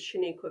too, as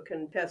Shaniqua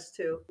can attest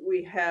to.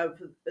 We have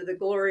the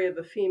glory of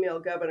a female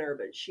governor,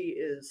 but she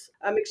is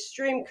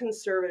extreme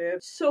conservative,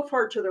 so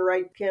far to the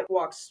right, can't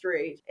walk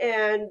straight.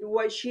 And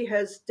what she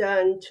has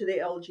done to the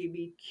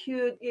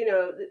LGBTQ,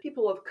 the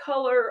people of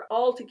color,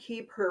 all to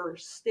keep her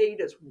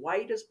state as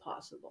white as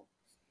possible.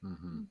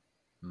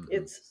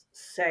 It's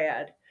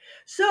sad.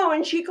 So,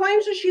 and she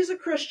claims that she's a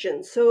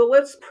Christian. So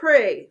let's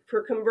pray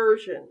for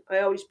conversion. I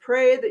always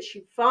pray that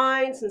she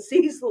finds and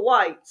sees the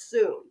light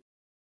soon.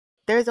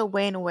 There's a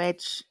way in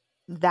which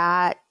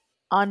that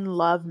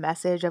unloved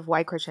message of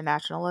white Christian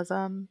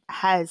nationalism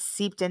has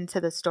seeped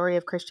into the story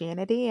of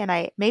Christianity.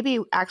 And maybe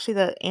actually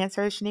the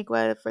answer,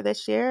 Shaniqua, for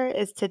this year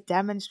is to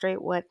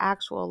demonstrate what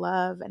actual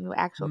love and what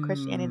actual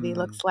Christianity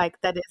looks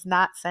like, that is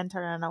not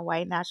centered on a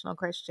white national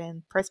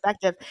Christian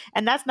perspective.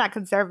 And that's not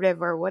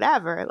conservative or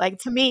whatever. Like,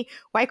 to me,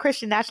 white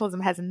Christian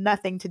nationalism has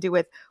nothing to do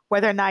with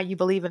whether or not you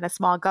believe in a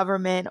small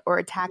government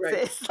or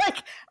taxes.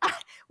 Right.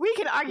 We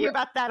can argue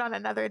about that on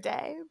another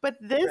day. But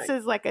this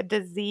is like a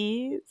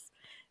disease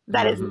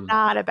that is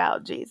not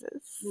about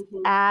Jesus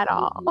at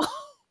all.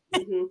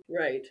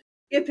 Right.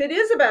 If it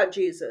is about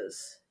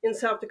Jesus in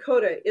South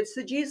Dakota, it's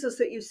the Jesus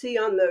that you see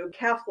on the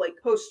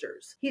Catholic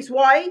posters. He's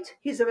white,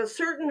 he's of a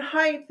certain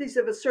height, he's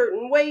of a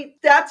certain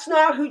weight. That's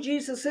not who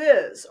Jesus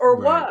is or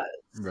was.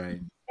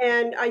 Right.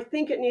 And I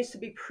think it needs to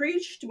be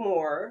preached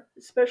more,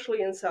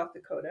 especially in South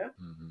Dakota.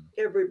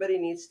 Everybody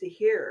needs to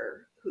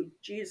hear who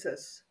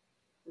Jesus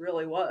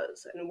really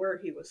was and where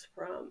he was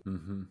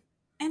from.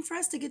 And for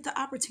us to get the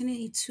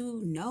opportunity to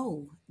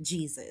know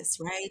Jesus,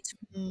 right?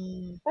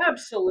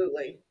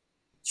 Absolutely.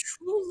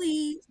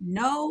 Truly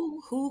know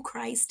who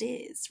Christ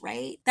is,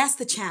 right? That's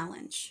the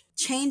challenge.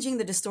 Changing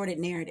the distorted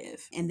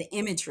narrative and the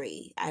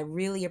imagery. I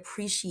really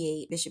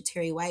appreciate Bishop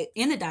Terry White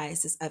in the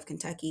Diocese of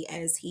Kentucky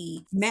as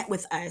he met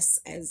with us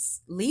as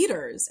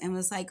leaders and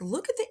was like,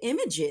 look at the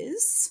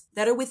images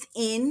that are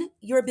within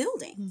your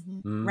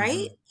building,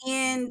 right?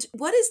 And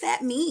what does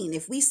that mean?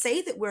 If we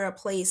say that we're a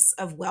place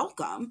of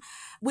welcome,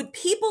 would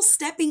people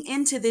stepping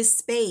into this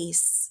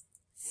space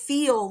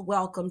feel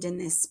welcomed in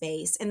this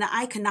space? And the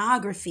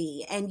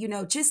iconography and,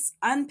 just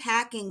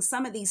unpacking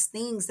some of these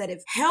things that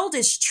have held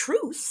as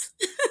truth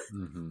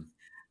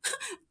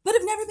but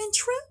have never been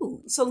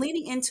true. So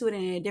leaning into it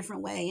in a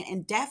different way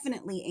and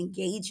definitely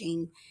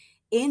engaging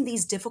in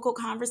these difficult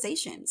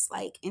conversations,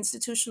 like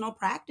institutional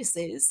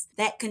practices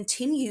that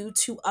continue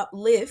to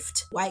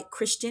uplift white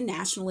Christian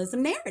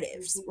nationalism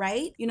narratives,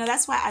 right?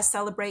 That's why I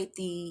celebrate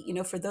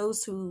for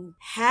those who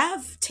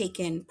have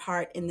taken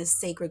part in this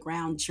sacred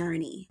ground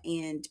journey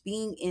and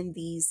being in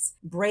these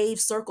brave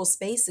circle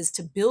spaces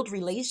to build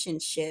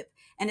relationship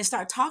and to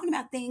start talking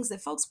about things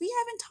that folks we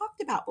haven't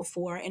talked about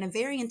before in a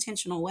very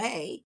intentional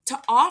way,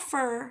 to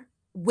offer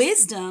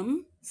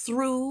wisdom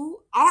through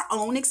our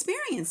own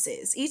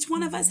experiences. Each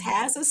one of us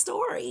has a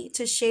story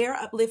to share,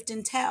 uplift,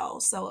 and tell.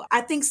 So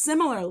I think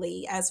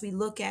similarly, as we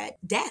look at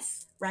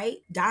death, right?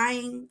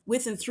 Dying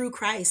with and through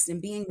Christ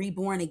and being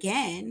reborn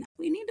again,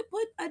 we need to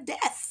put a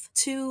death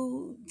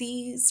to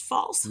these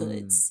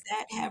falsehoods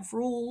that have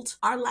ruled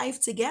our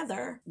life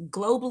together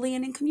globally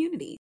and in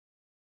community.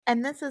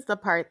 And this is the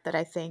part that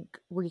I think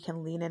we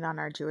can lean in on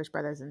our Jewish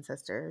brothers and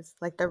sisters.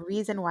 Like the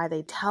reason why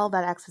they tell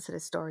that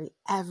Exodus story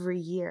every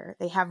year,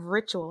 they have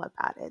ritual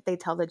about it. They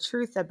tell the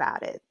truth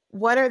about it.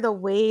 What are the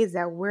ways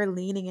that we're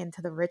leaning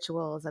into the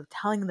rituals of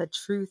telling the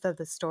truth of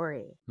the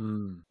story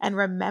and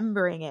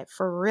remembering it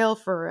for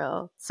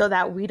real, so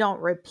that we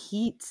don't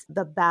repeat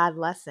the bad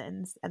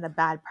lessons and the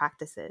bad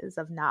practices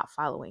of not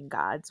following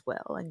God's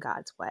will and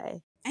God's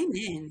way?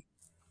 Amen.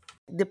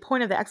 The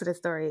point of the Exodus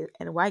story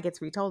and why it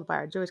gets retold by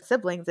our Jewish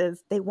siblings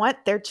is they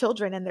want their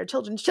children and their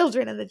children's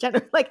children and the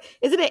gender. Like,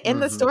 isn't it in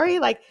the story?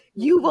 Like,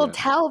 you will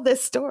tell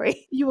this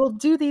story. You will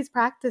do these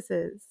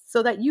practices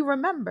so that you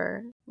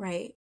remember.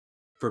 Right.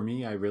 For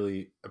me, I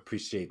really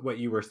appreciate what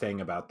you were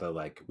saying about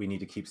we need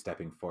to keep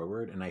stepping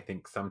forward. And I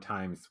think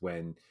sometimes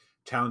when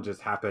challenges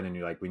happen and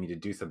you're like, we need to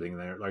do something,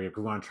 and they're like,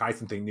 we want to try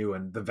something new,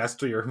 and the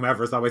vestry or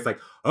whomever is always like,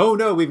 oh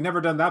no, we've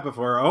never done that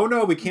before, oh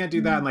no, we can't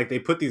do that, and they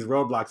put these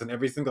roadblocks in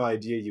every single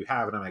idea you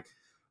have, and I'm like,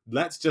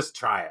 let's just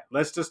try it.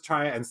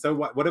 And so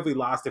what have we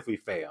lost if we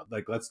failed?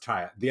 Let's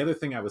try it. The other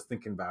thing I was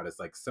thinking about is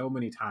so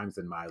many times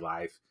in my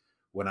life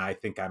when I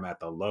think I'm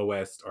at the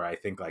lowest, or I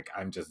think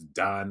I'm just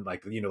done,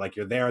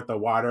 you're there at the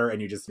water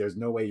and there's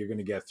no way you're going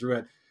to get through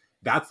it.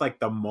 That's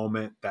the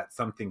moment that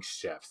something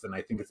shifts. And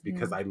I think it's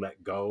because I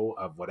let go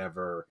of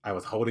whatever I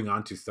was holding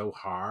on to so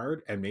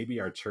hard. And maybe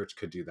our church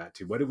could do that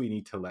too. What do we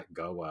need to let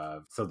go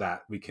of so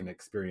that we can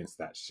experience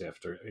that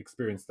shift or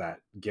experience that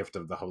gift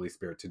of the Holy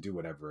Spirit to do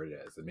whatever it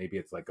is? And maybe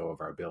it's let go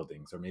of our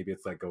buildings, or maybe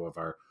it's let go of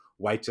our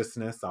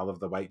righteousness, all of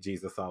the white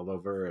Jesus all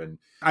over. And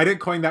I didn't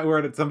coin that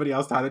word, somebody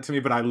else taught it to me,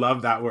 but I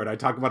love that word. I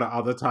talk about it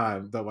all the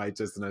time, the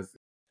righteousness.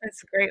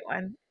 That's a great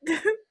one.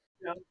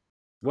 Yeah.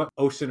 What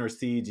ocean or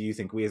sea do you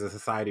think we as a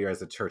society or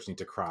as a church need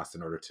to cross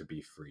in order to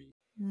be free?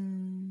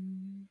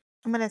 I'm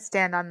going to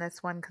stand on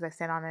this one because I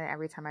stand on it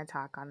every time I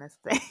talk on this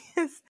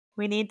thing.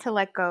 We need to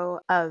let go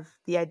of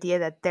the idea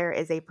that there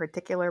is a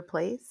particular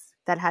place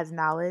that has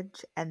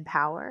knowledge and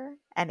power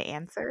and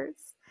answers,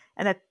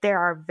 and that there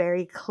are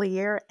very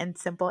clear and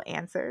simple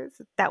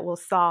answers that will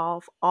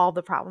solve all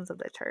the problems of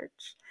the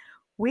church.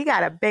 We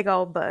got a big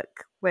old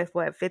book with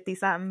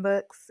 50-something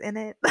books in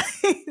it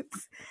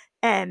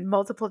and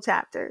multiple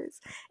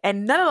chapters.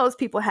 And none of those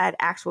people had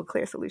actual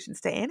clear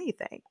solutions to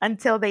anything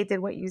until they did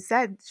what you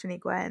said,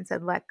 Shaniqua, and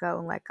said, let go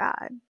and let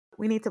God.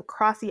 We need to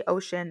cross the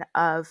ocean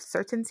of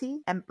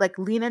certainty and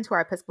lean into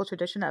our Episcopal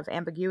tradition of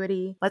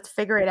ambiguity. Let's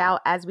figure it out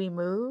as we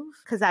move,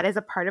 because that is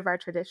a part of our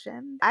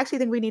tradition. I actually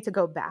think we need to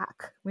go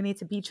back. We need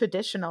to be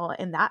traditional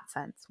in that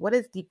sense. What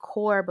is the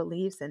core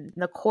beliefs and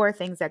the core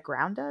things that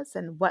ground us,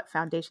 and what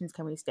foundations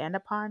can we stand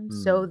upon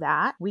so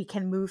that we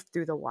can move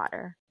through the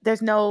water?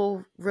 There's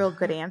no real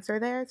good answer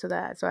there. So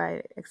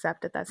I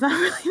accept that that's not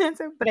really an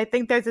answer. But I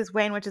think there's this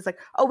way in which it's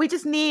we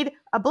just need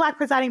a Black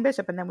presiding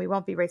bishop and then we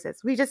won't be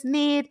racist. We just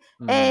need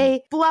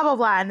a blah, blah,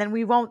 blah, and then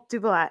we won't do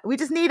blah. We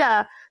just need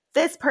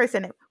this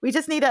person. We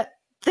just need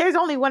there's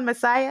only one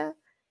Messiah.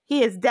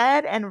 He is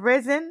dead and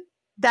risen.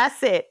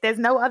 That's it. There's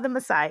no other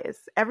Messiahs.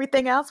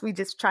 Everything else, we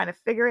just trying to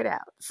figure it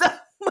out. So.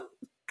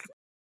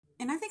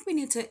 And I think we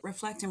need to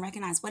reflect and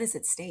recognize what is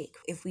at stake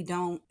if we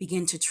don't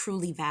begin to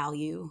truly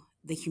value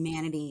the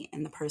humanity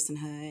and the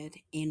personhood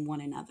in one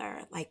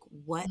another.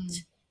 What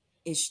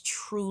is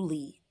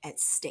truly at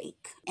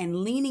stake, and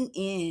leaning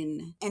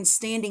in and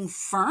standing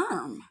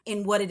firm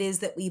in what it is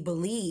that we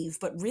believe,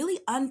 but really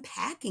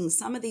unpacking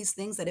some of these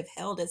things that have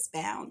held us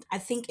bound. I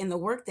think in the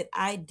work that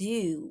I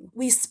do,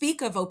 we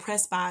speak of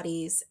oppressed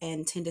bodies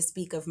and tend to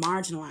speak of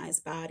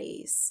marginalized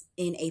bodies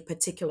in a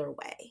particular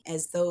way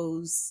as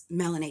those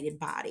melanated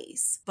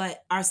bodies.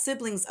 But our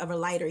siblings of a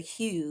lighter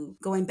hue,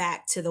 going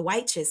back to the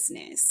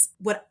righteousness,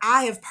 what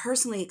I have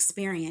personally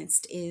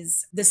experienced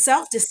is the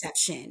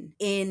self-deception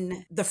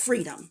in the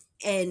freedom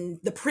and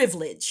the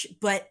privilege,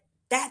 but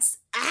that's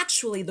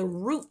actually the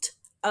root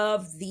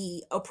of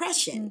the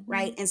oppression,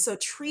 right? And so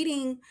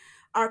treating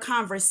our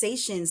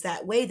conversations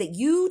that way, that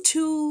you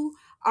too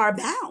are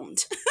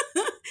bound.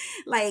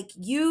 Like,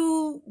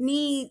 you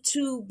need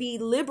to be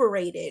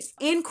liberated.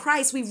 In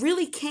Christ, we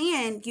really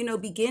can,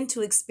 begin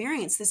to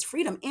experience this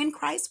freedom. In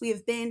Christ, we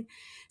have been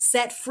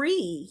set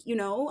free.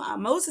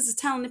 Moses is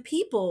telling the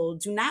people,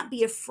 do not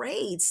be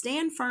afraid,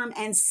 stand firm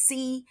and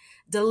see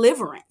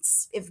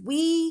deliverance. If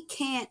we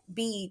can't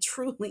be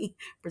truly,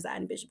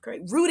 Presiding Bishop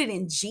Craig, rooted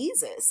in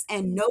Jesus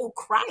and know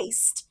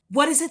Christ,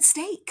 what is at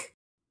stake?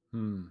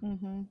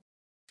 Mm-hmm.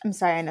 I'm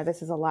sorry, I know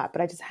this is a lot,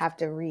 but I just have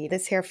to read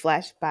This Here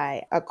Flesh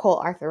by Cole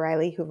Arthur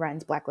Riley, who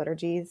runs Black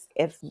Liturgies.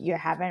 If you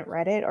haven't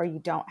read it or you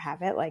don't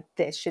have it, like,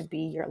 this should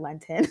be your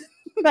Lenten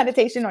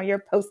meditation or your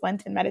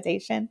post-Lenten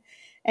meditation.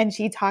 And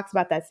she talks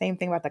about that same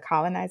thing about the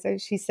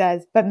colonizers. She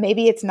says, but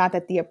maybe it's not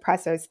that the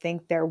oppressors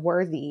think they're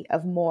worthy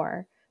of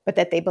more, but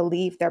that they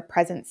believe their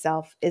present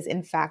self is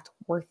in fact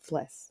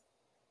worthless.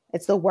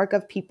 It's the work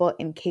of people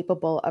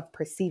incapable of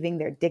perceiving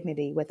their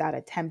dignity without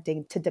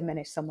attempting to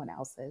diminish someone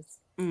else's.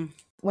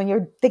 When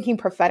you're thinking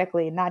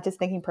prophetically, not just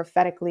thinking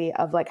prophetically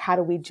of like, how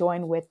do we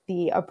join with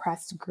the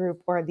oppressed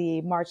group or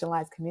the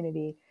marginalized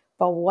community,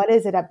 but what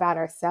is it about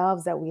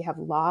ourselves that we have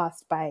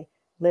lost by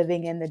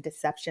living in the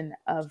deception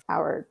of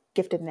our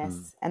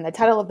giftedness? And the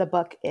title of the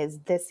book is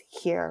This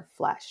Here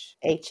Flesh,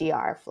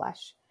 H-E-R,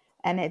 Flesh.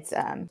 And it's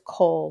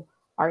Cole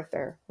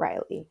Arthur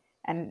Riley.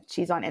 And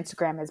she's on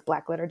Instagram as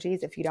Black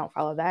Liturgies. If you don't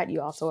follow that,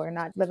 you also are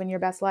not living your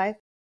best life.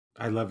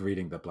 I love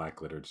reading the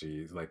Black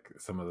liturgies, like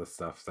some of the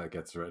stuff that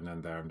gets written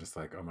in there. I'm just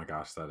like, oh my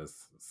gosh, that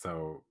is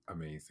so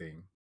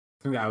amazing.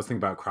 The thing that I was thinking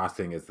about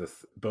crossing is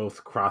this,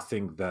 both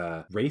crossing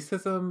the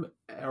racism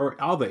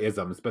or all the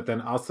isms, but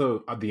then also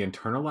the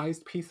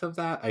internalized piece of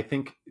that. I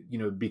think,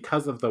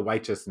 because of the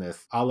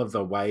righteousness, all of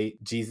the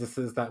white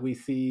Jesuses that we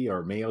see,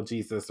 or male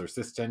Jesus or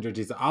cisgender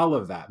Jesus, all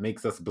of that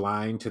makes us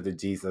blind to the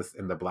Jesus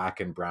in the Black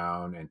and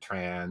brown and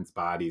trans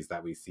bodies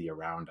that we see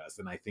around us.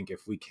 And I think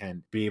if we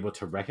can be able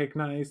to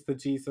recognize the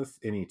Jesus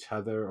in each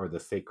other, or the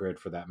sacred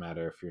for that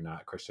matter, if you're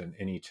not Christian,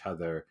 in each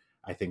other,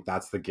 I think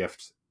that's the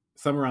gift.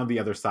 Somewhere on the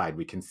other side,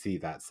 we can see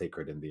that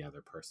sacred in the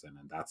other person.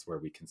 And that's where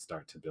we can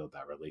start to build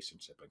that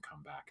relationship and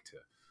come back to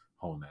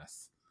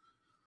wholeness.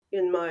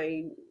 In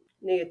my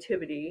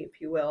nativity, if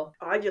you will,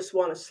 I just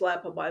want to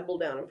slap a Bible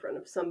down in front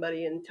of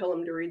somebody and tell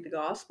them to read the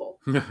gospel.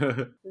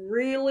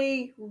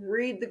 Really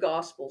read the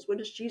gospels.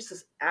 What is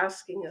Jesus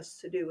asking us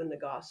to do in the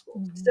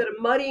gospel? Instead of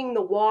muddying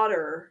the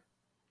water,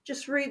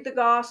 just read the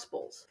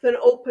gospels with an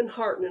open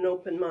heart and an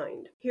open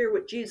mind. Hear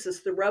what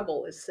Jesus, the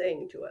rebel, is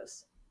saying to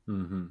us.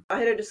 I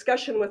had a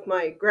discussion with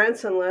my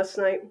grandson last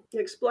night. He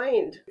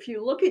explained, if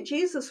you look at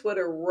Jesus, what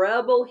a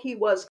rebel he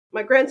was.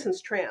 My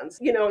grandson's trans.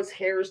 His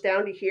hair's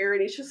down to here,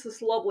 and he's just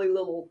this lovely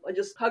little, I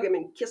just hug him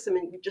and kiss him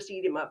and just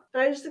eat him up.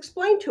 And I just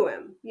explained to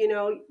him,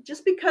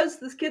 just because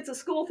the kids at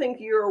school think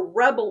you're a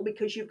rebel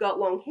because you've got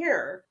long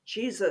hair,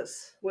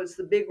 Jesus was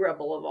the big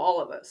rebel of all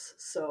of us.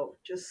 So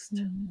just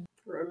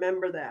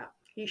remember that.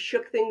 He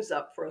shook things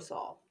up for us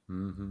all.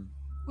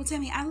 Well,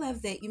 Tammy, I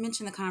love that you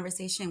mentioned the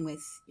conversation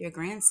with your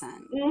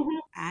grandson.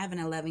 I have an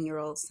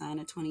 11-year-old son,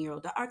 a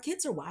 20-year-old. Our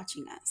kids are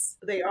watching us.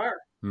 They are.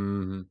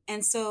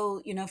 And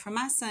so, for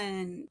my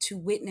son to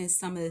witness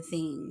some of the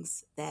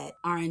things that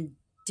are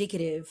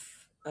indicative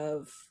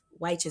of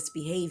righteous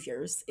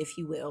behaviors, if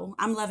you will.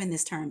 I'm loving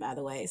this term, by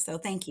the way. So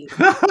thank you.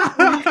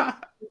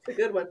 It's a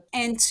good one.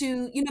 And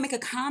to, make a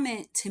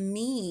comment to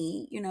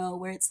me,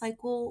 where it's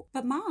like, well,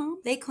 but Mom,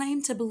 they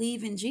claim to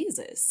believe in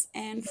Jesus.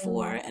 And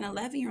for an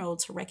 11-year-old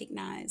to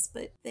recognize,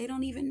 but they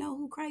don't even know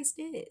who Christ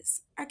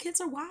is. Our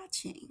kids are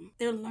watching,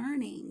 they're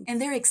learning,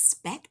 and they're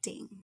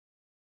expecting.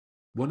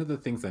 One of the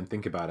things I'm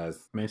thinking about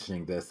as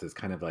mentioning this is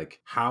kind of like,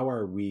 how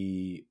are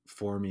we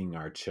forming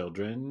our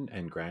children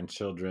and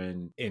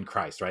grandchildren in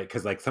Christ, right?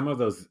 Because like some of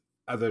those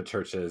other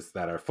churches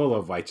that are full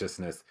of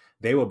righteousness,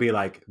 they will be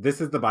like, this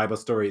is the Bible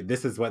story,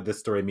 this is what this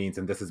story means,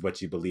 and this is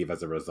what you believe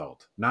as a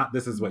result. Not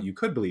this is what you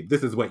could believe,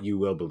 this is what you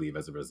will believe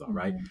as a result,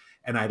 right?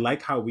 And I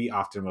like how we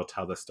often will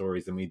tell the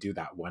stories and we do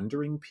that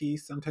wondering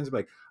piece. Sometimes we're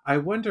like, I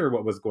wonder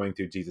what was going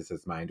through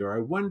Jesus's mind, or I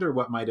wonder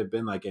what might have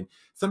been like. And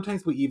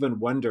sometimes we even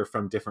wonder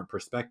from different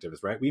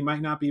perspectives, right? We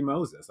might not be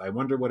Moses. I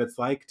wonder what it's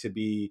like to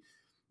be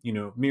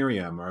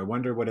Miriam, or I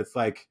wonder what it's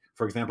like,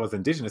 for example, as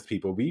Indigenous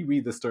people, we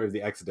read the story of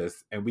the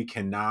Exodus and we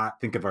cannot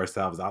think of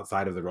ourselves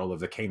outside of the role of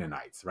the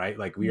Canaanites, right?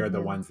 Like we are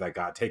the ones that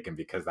got taken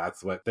because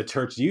that's what the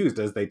church used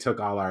as they took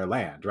all our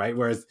land, right?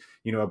 Whereas,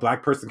 a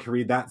Black person can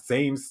read that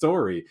same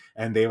story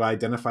and they will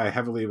identify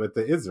heavily with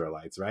the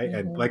Israelites, right?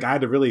 And like I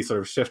had to really sort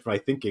of shift my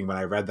thinking when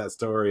I read that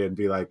story and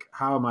be like,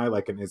 how am I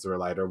like an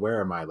Israelite, or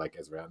where am I like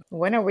Israel?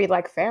 When are we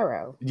like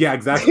Pharaoh? Yeah,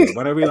 exactly.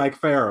 When are we like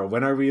Pharaoh?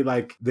 When are we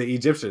like the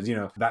Egyptians?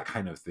 That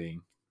kind of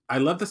thing. I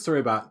love the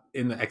story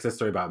in the Exodus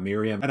story about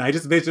Miriam. And I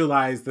just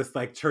visualize this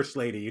like church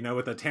lady,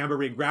 with a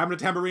tambourine, grabbing a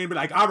tambourine, be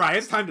like, all right,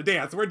 it's time to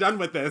dance. We're done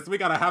with this. We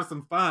got to have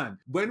some fun.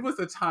 When was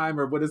the time,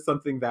 or what is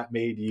something that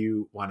made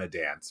you want to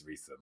dance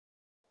recently?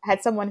 I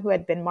had someone who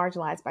had been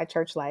marginalized by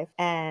church life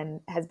and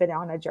has been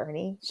on a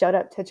journey, showed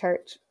up to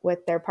church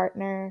with their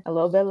partner a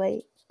little bit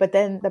late. But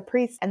then the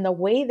priest, and the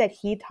way that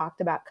he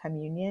talked about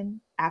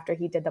communion after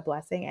he did the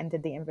blessing and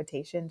did the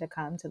invitation to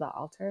come to the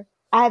altar,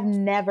 I've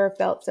never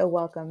felt so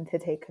welcome to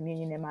take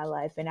communion in my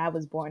life. And I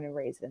was born and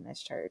raised in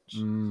this church.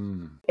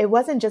 It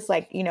wasn't just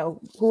like,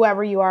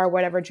 whoever you are,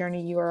 whatever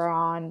journey you are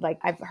on. Like,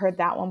 I've heard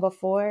that one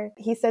before.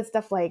 He said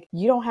stuff like,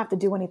 you don't have to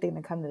do anything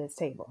to come to this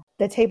table.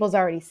 The table's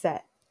already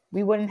set.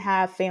 We wouldn't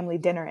have family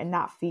dinner and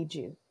not feed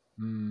you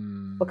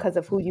because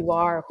of who you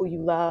are, who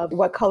you love,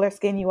 what color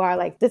skin you are.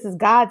 Like, this is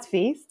God's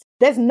feast.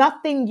 There's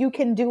nothing you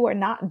can do or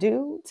not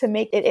do to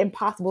make it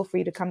impossible for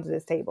you to come to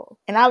this table.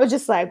 And I was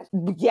just like,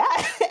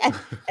 yeah.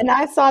 And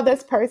I saw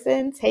this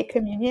person take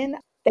communion.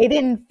 They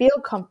didn't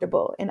feel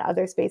comfortable in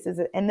other spaces.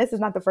 And this is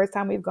not the first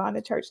time we've gone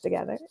to church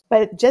together.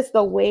 But just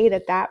the way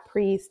that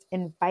priest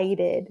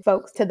invited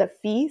folks to the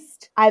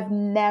feast, I've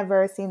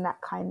never seen that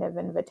kind of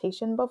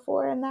invitation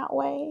before in that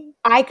way.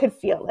 I could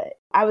feel it.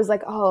 I was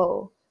like,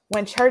 oh,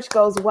 when church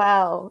goes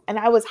well, and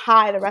I was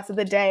high the rest of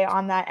the day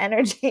on that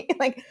energy.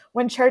 Like,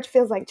 when church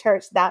feels like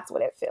church, that's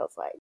what it feels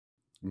like.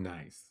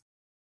 Nice.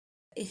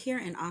 Here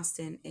in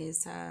Austin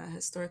is a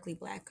historically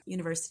Black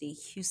university,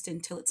 Houston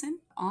Tillotson.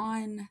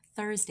 On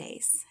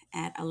Thursdays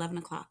at 11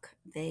 o'clock,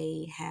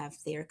 they have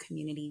their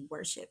community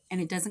worship. And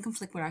it doesn't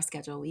conflict with our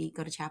schedule. We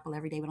go to chapel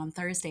every day, but on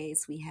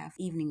Thursdays, we have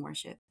evening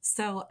worship.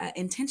 So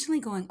intentionally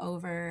going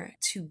over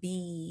to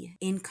be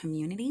in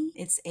community.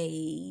 It's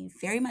a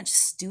very much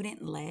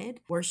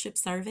student-led worship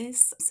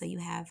service. So you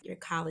have your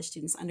college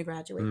students,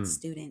 undergraduate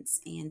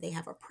students, and they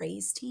have a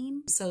praise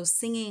team. So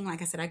singing,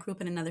 like I said, I grew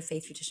up in another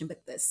faith tradition,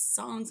 but the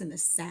songs and the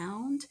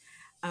sound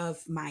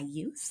of my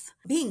youth,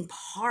 being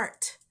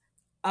part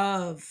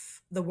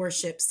of the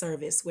worship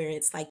service where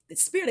it's like the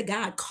Spirit of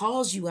God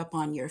calls you up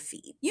on your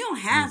feet. You don't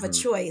have a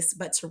choice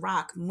but to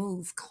rock,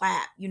 move,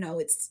 clap.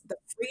 It's the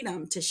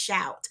freedom to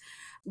shout,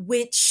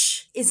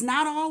 which is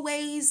not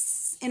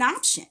always an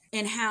option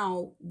in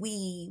how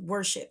we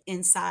worship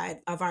inside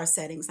of our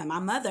settings. Now, my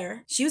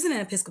mother, she was in an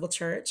Episcopal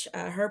church.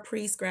 Her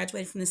priest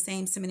graduated from the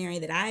same seminary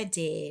that I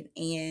did.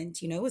 And,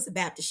 it was a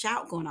Baptist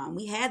shout going on.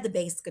 We had the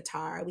bass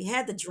guitar. We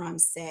had the drum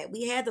set.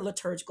 We had the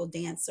liturgical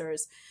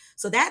dancers.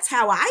 So that's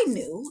how I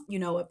knew,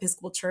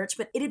 Episcopal church.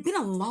 But it had been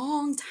a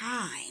long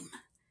time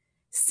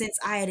since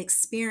I had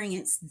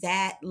experienced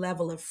that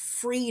level of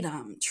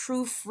freedom,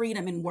 true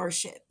freedom in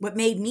worship, what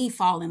made me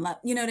fall in love,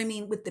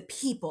 with the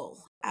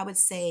people. I would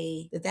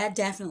say that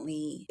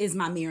definitely is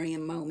my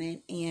Miriam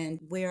moment, and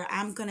where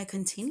I'm going to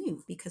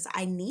continue, because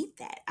I need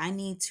that. I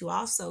need to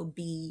also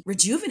be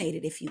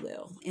rejuvenated, if you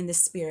will, in the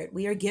spirit.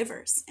 We are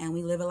givers and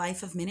we live a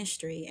life of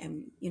ministry,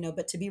 and,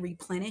 but to be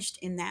replenished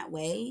in that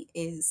way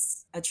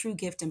is a true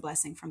gift and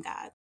blessing from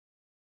God.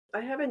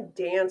 I haven't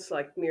danced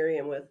like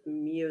Miriam with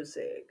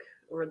music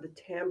or the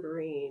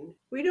tambourine.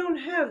 We don't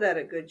have that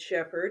at Good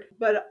Shepherd,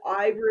 but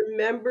I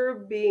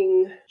remember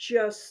being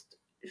just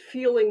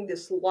feeling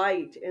this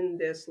light and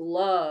this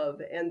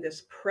love and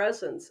this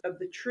presence of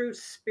the true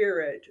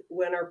spirit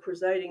when our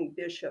presiding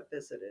bishop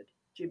visited.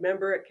 Do you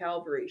remember at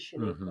Calvary,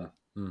 Shaniqua?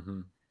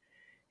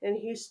 And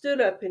he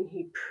stood up and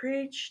he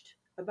preached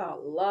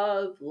about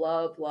love,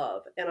 love,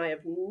 love. And I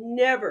have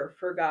never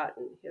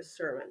forgotten his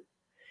sermon.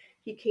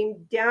 He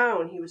came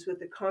down, he was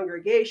with the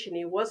congregation.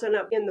 He wasn't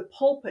up in the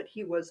pulpit.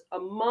 He was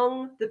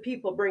among the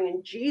people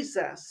bringing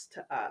Jesus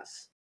to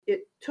us.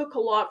 It took a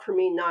lot for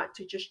me not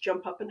to just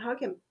jump up and hug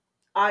him.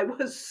 I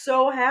was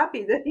so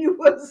happy that he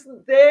was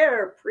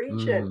there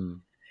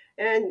preaching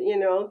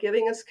and,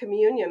 giving us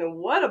communion. And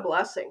what a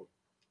blessing.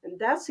 And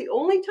that's the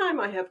only time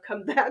I have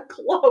come that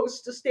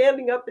close to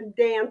standing up and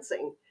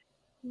dancing.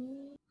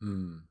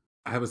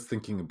 I was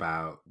thinking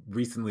about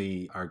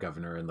recently, our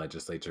governor and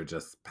legislature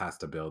just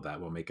passed a bill that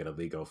will make it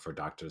illegal for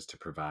doctors to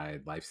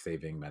provide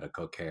life-saving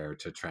medical care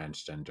to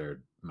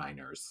transgendered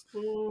minors.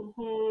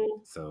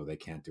 So they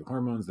can't do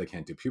hormones, they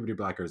can't do puberty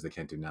blockers, they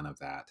can't do none of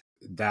that.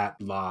 That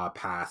law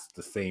passed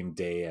the same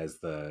day as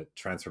the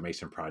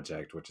Transformation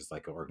Project, which is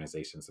like an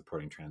organization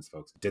supporting trans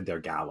folks, did their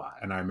gala.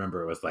 And I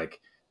remember it was like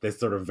this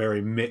sort of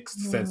very mixed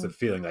sense of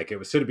feeling, like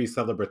it should be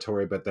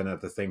celebratory, but then at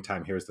the same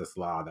time, here's this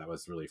law that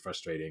was really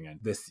frustrating. And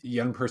this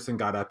young person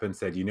got up and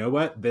said, you know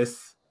what,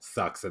 this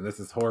sucks and this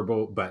is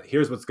horrible, but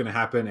here's what's going to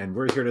happen, and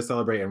we're here to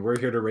celebrate, and we're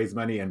here to raise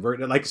money, and we're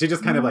like, she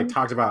just kind of like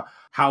talked about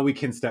how we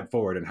can step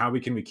forward and how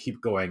we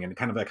keep going, and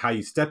kind of like how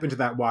you step into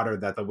that water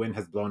that the wind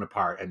has blown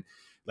apart. And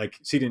like,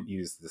 she didn't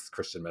use this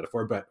Christian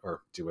metaphor,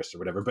 or Jewish or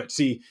whatever, but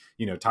she,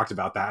 talked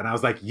about that. And I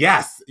was like,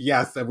 yes,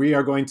 and we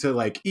are going to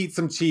like eat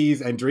some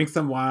cheese and drink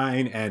some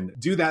wine and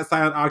do that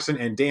silent auction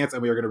and dance.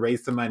 And we are going to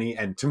raise some money.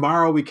 And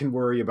tomorrow we can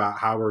worry about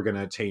how we're going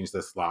to change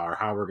this law or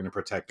how we're going to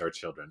protect our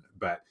children.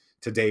 But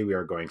today we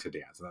are going to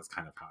dance. And that's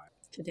kind of how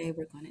Today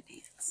we're going to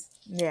dance.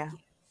 Yeah.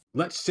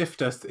 Let's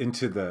shift us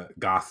into the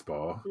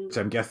gospel, which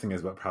I'm guessing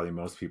is what probably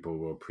most people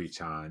will preach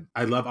on.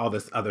 I love all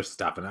this other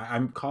stuff, and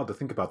I'm called to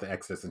think about the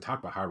Exodus and talk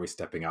about how are we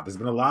stepping out. There's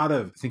been a lot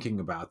of thinking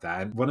about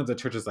that. And one of the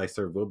churches I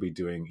serve will be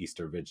doing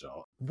Easter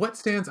Vigil. What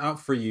stands out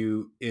for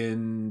you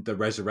in the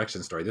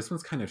resurrection story? This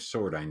one's kind of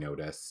short, I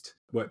noticed.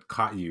 What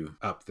caught you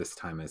up this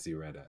time as you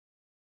read it?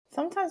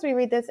 Sometimes we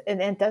read this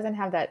and it doesn't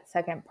have that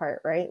second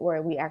part, right?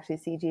 Where we actually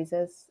see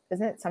Jesus.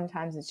 Isn't it?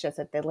 Sometimes it's just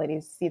that the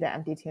ladies see the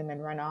empty tomb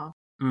and run off.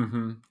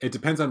 It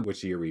depends on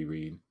which year we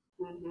read.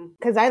 Hmm.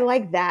 Because I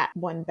like that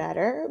one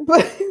better,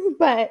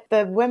 but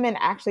the women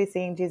actually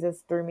seeing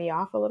Jesus threw me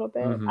off a little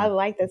bit. I Mm-hmm.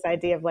 like this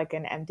idea of like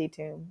an empty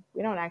tomb.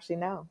 We don't actually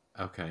know.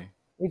 Okay.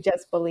 We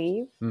just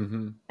believe.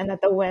 Mm-hmm. And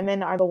that the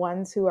women are the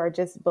ones who are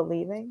just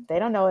believing. They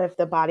don't know if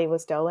the body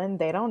was stolen.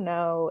 They don't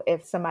know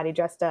if somebody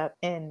dressed up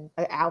in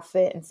an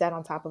outfit and sat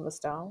on top of a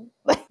stone.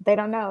 They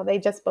don't know. They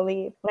just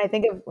believe. When I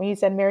think of when you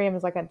said Miriam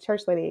is like a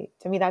church lady,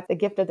 to me, that's the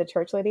gift of the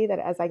church lady that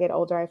as I get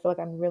older, I feel like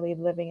I'm really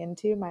living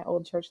into my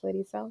old church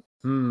lady self.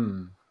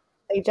 Hmm.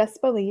 They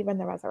just believe in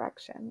the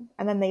resurrection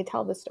and then they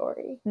tell the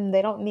story. And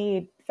they don't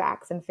need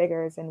facts and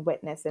figures and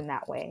witness in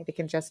that way. They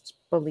can just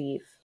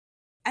believe.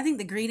 I think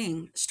the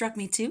greeting struck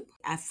me too.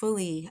 I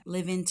fully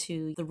live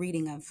into the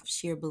reading of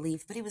sheer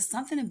belief, but it was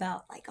something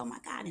about like, oh my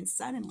God, and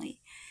suddenly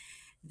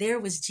there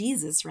was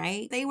Jesus,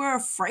 right? They were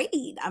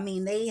afraid. I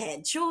mean, they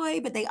had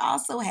joy, but they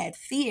also had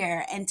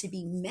fear. And to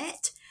be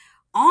met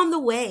on the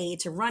way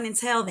to run and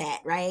tell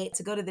that, right?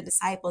 To go to the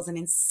disciples, and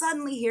then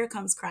suddenly here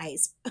comes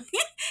Christ.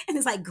 And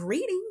it's like,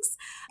 greetings.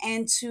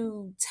 And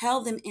to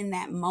tell them in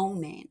that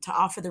moment, to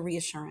offer the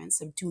reassurance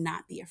of, do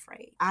not be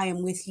afraid. I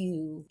am with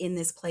you in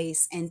this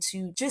place, and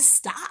to just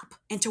stop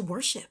and to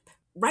worship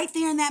right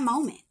there in that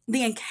moment.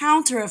 The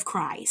encounter of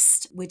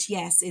Christ, which,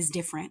 yes, is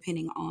different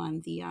depending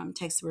on the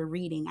text we're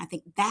reading. I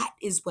think that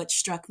is what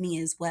struck me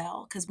as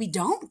well, because we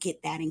don't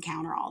get that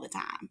encounter all the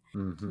time.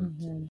 Mm-hmm.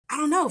 Mm-hmm. I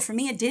don't know. For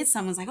me, it did.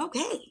 Someone's like,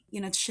 okay,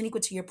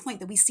 Shaniqua, to your point,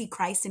 that we see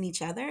Christ in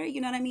each other,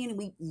 you know what I mean? And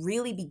we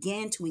really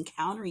begin to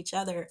encounter each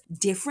other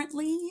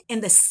differently,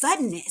 and the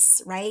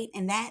suddenness, right?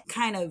 And that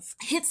kind of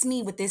hits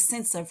me with this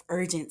sense of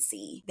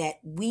urgency that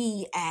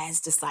we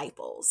as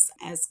disciples,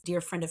 as a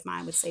dear friend of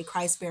mine would say,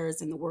 Christ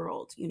bearers in the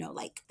world,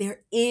 like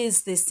there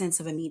is this sense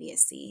of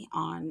immediacy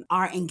on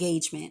our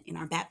engagement in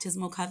our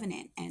baptismal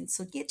covenant. And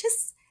so, yeah,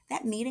 just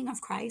that meeting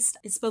of Christ,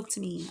 it spoke to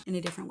me in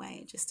a different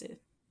way, just to.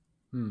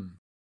 Hmm.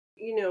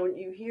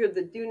 You hear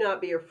the do not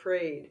be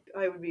afraid.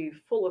 I would be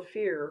full of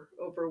fear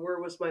over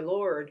where was my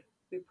Lord.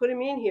 We put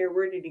him in here.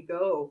 Where did he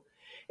go?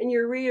 And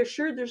you're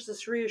reassured. There's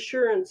this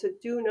reassurance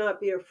that do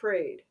not be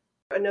afraid.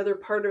 Another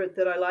part of it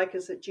that I like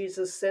is that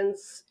Jesus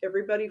sends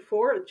everybody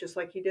forth, just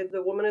like he did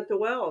the woman at the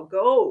well.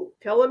 Go,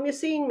 tell them you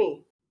seen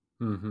me.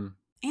 Mm-hmm.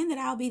 And that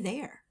I'll be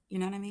there. You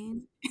know what I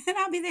mean? And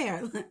I'll be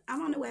there.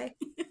 I'm on the way.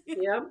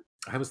 Yeah.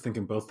 I was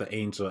thinking both the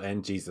angel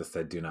and Jesus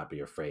said, do not be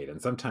afraid.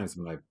 And sometimes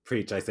when I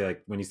preach, I say,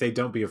 like, when you say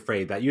don't be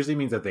afraid, that usually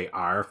means that they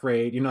are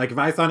afraid. Like if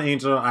I saw an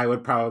angel, I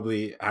would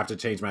probably have to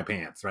change my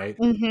pants, right?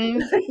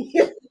 Mm-hmm.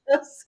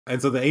 Yes.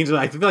 And so the angel,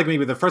 I feel like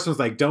maybe the first one's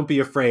like, don't be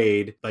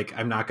afraid. Like,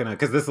 I'm not gonna,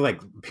 because this is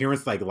like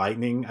appearance like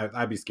lightning.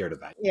 I'd be scared of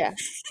that. Yeah.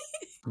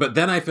 But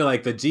then I feel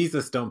like the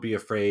Jesus don't be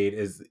afraid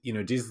is,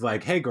 Jesus is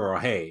like, hey girl,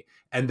 hey.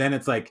 And then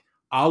it's like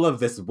all of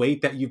this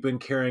weight that you've been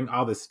carrying,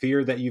 all this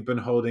fear that you've been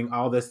holding,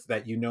 all this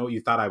that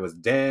you thought I was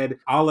dead,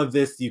 all of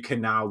this you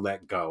can now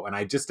let go. And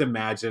I just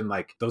imagine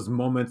like those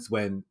moments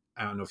when,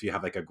 I don't know if you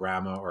have like a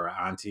grandma or an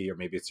auntie, or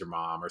maybe it's your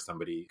mom or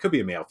somebody, could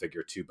be a male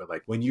figure too, but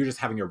like when you're just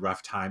having a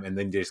rough time and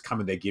then they just come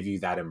and they give you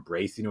that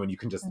embrace, and you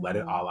can just let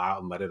it all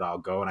out and let it all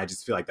go. And I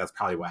just feel like that's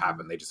probably what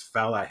happened. They just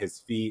fell at his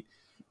feet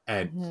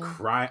and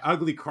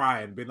ugly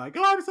cry and being like,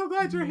 oh, I'm so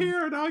glad you're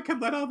here. Now I can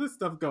let all this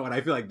stuff go. And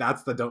I feel like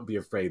that's the don't be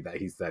afraid that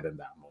he said in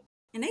that moment.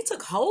 And they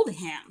took hold of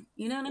him.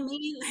 You know what I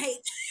mean?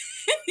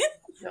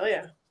 Like, Oh,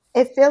 yeah.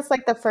 It feels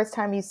like the first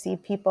time you see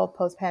people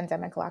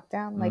post-pandemic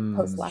lockdown, like Mm.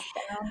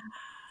 post-lockdown,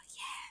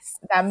 yes.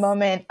 that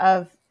moment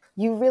of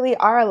you really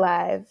are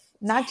alive,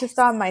 not just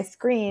on my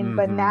screen,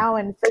 but now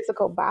in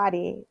physical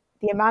body.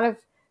 The amount of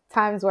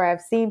times where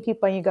I've seen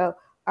people and you go,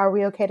 are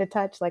we okay to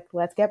touch? Like,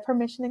 let's get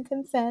permission and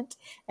consent.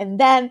 And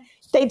then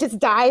they just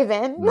dive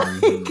in.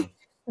 Like,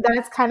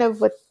 that's kind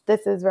of what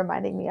this is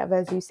reminding me of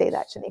as you say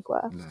that,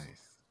 Shaniqua. Nice.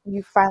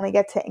 You finally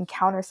get to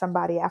encounter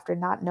somebody after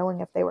not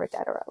knowing if they were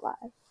dead or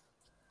alive.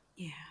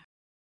 Yeah.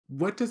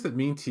 What does it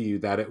mean to you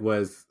that it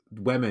was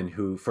women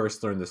who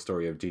first learned the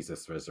story of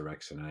Jesus'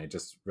 resurrection? And I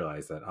just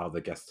realized that all the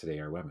guests today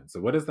are women.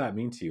 So what does that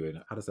mean to you,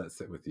 and how does that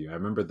sit with you? I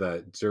remember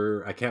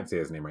I can't say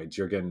his name right,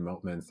 Jürgen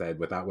Moltmann said,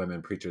 without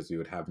women preachers, we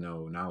would have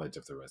no knowledge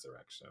of the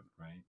resurrection,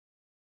 right?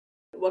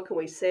 What can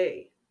we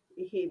say?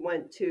 He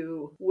went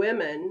to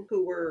women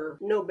who were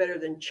no better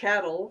than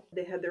chattel.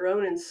 They had their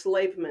own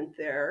enslavement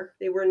there.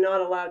 They were not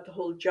allowed to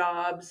hold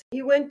jobs.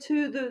 He went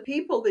to the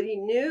people that he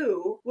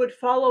knew would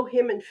follow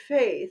him in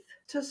faith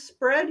to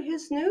spread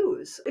his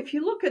news. If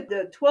you look at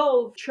the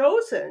 12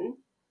 chosen,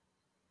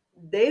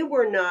 they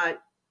were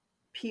not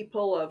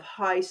people of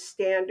high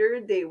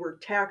standard. They were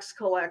tax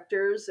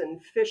collectors and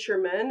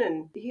fishermen.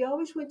 And he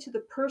always went to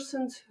the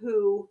persons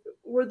who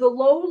were the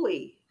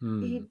lowly.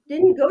 He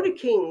didn't go to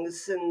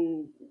kings,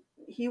 and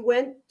he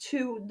went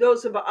to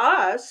those of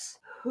us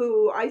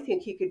who I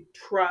think he could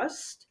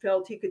trust,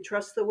 felt he could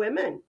trust the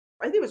women.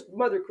 I think it was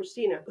Mother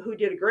Christina who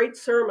did a great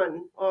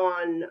sermon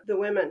on the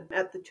women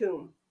at the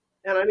tomb.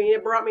 And I mean,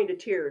 it brought me to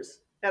tears.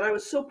 And I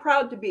was so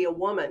proud to be a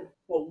woman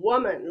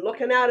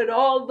looking out at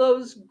all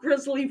those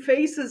grisly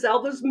faces,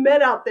 all those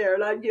men out there.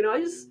 And it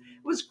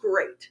was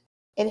great.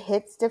 It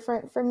hits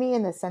different for me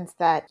in the sense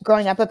that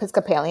growing up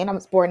Episcopalian, I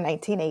was born in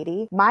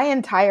 1980. My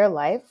entire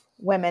life,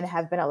 women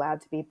have been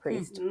allowed to be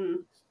priests.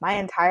 My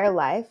entire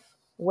life,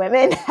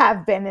 women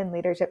have been in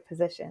leadership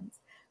positions.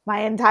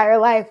 My entire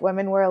life,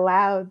 women were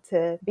allowed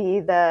to be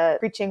the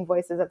preaching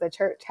voices of the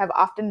church, have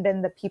often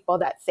been the people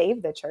that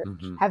save the church,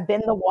 have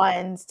been the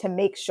ones to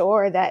make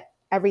sure that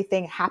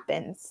everything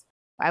happens.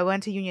 I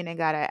went to Union and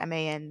got an MA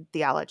in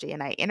theology,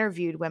 and I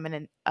interviewed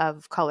women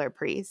of color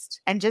priests.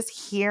 And just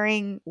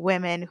hearing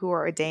women who were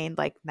ordained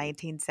like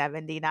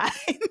 1979,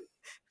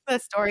 the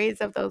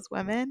stories of those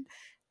women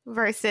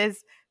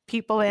versus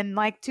people in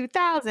like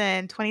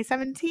 2000,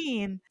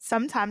 2017,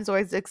 sometimes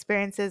those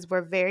experiences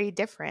were very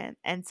different,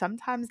 and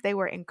sometimes they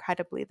were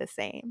incredibly the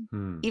same.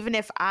 Even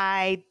if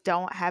I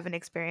don't have an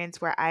experience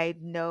where I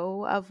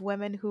know of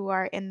women who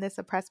are in this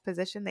oppressed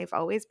position, they've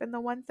always been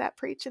the ones that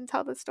preach and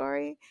tell the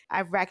story.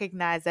 I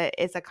recognize that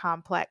it's a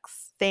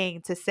complex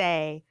thing to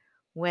say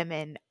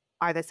women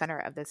are the center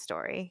of this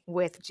story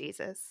with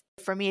Jesus.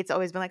 For me, it's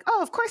always been like,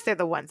 oh, of course they're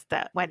the ones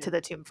that went to the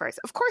tomb first.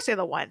 Of course they're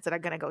the ones that are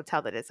going to go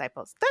tell the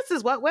disciples. This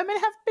is what women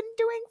have been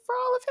doing for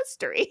all of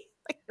history.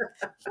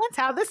 That's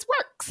how this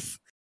works.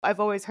 I've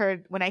always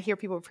heard when I hear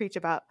people preach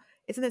about,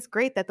 isn't this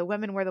great that the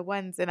women were the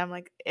ones? And I'm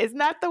like, isn't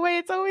that the way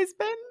it's always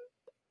been?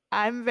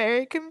 I'm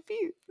very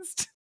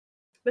confused.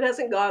 But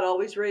hasn't God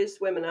always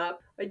raised women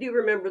up? I do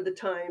remember the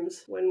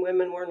times when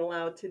women weren't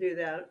allowed to do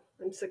that.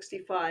 I'm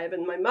 65,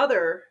 and my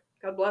mother,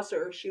 God bless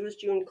her, she was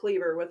June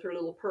Cleaver with her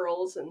little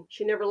pearls, and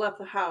she never left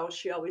the house.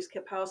 She always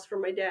kept house for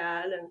my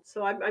dad. And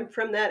so I'm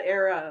from that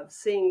era of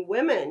seeing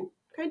women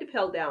kind of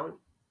held down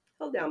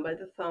by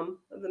the thumb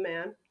of the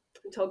man,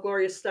 until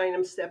Gloria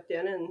Steinem stepped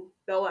in and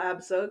Bella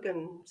Abzug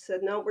and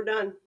said, no, we're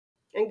done.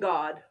 And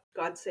God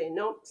saying,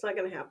 no, it's not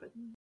going to happen.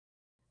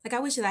 Like, I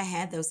wish that I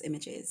had those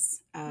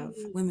images of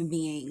women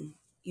being,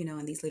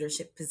 in these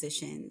leadership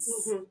positions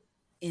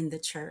in the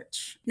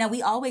church. Now,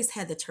 we always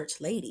had the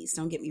church ladies,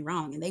 don't get me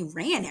wrong, and they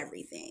ran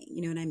everything.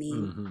 You know what I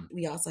mean?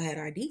 We also had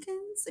our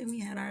deacons and we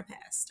had our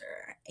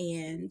pastor,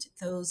 and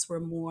those were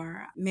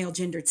more male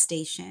gendered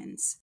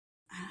stations.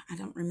 I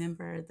don't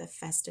remember the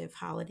festive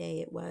holiday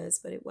it was,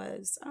 but it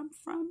was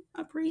from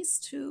a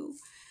priest who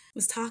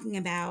was talking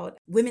about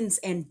women's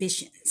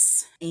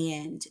ambitions,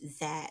 and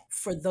that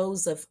for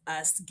those of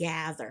us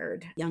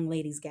gathered, young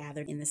ladies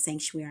gathered in the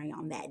sanctuary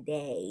on that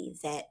day,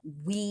 that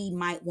we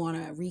might want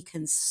to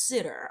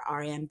reconsider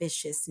our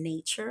ambitious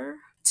nature,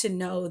 to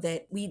know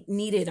that we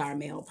needed our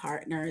male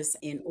partners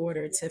in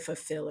order to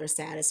fulfill or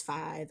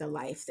satisfy the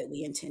life that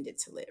we intended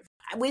to live.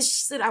 I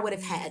wish that I would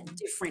have had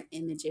different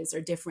images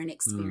or different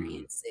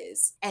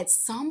experiences. At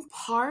some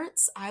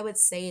parts, I would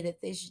say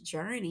that this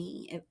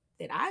journey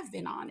that I've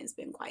been on has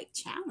been quite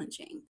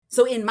challenging.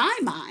 So in my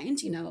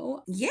mind,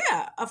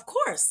 yeah, of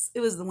course,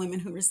 it was the women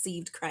who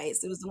received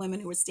Christ. It was the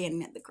women who were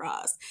standing at the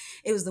cross.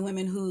 It was the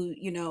women who,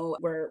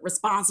 were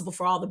responsible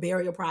for all the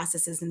burial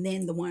processes, and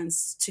then the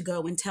ones to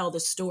go and tell the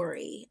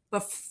story.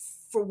 But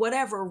for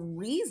whatever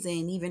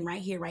reason, even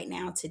right here, right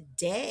now,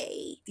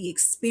 today, the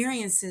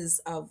experiences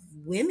of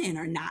women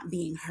are not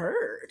being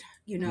heard.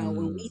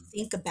 When we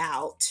think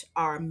about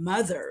our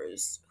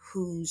mothers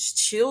whose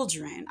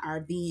children are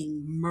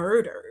being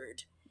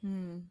murdered,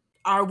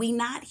 are we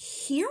not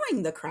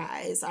hearing the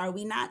cries? Are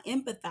we not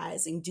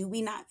empathizing? Do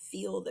we not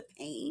feel the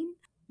pain?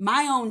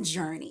 My own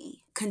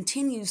journey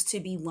continues to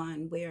be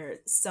one where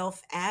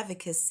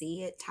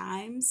self-advocacy at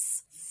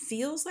times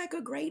feels like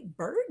a great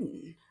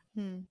burden,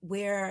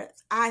 where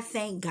I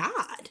thank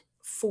God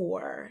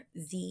for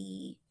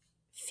the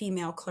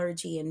female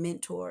clergy and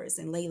mentors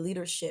and lay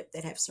leadership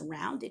that have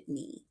surrounded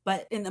me.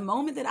 But in the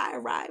moment that I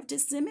arrived to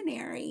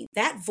seminary,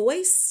 that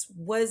voice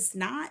was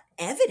not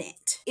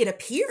evident. It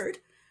appeared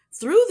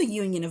through the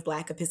Union of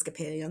Black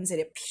Episcopalians. It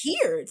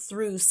appeared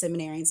through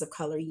Seminarians of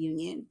Color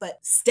Union. But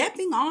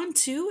stepping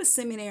onto a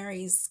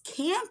seminary's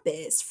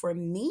campus, for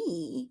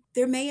me,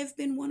 there may have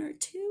been one or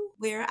two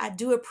where I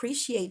do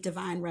appreciate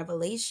divine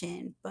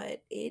revelation,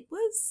 but it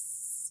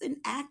was an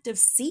act of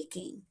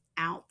seeking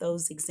out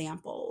those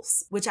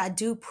examples, which I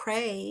do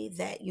pray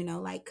that,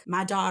 like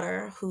my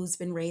daughter who's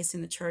been raised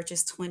in the church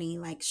is 20,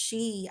 like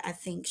she, I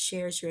think,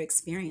 shares your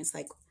experience.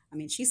 Like,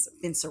 she's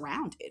been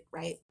surrounded,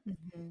 right?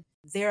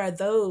 There are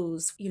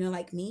those,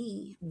 like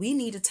me, we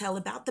need to tell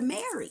about the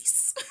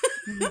Marys.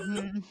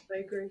 I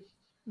agree.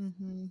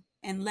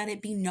 And let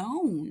it be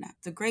known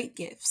the great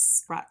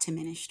gifts brought to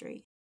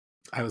ministry.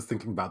 I was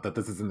thinking about that.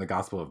 This is in the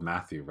Gospel of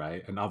Matthew,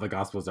 right? And all the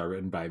Gospels are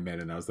written by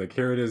men. And I was like,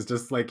 here it is,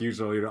 just like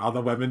usual. All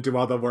the women do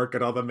all the work,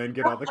 and all the men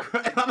get all the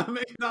credit. All the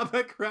men get all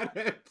the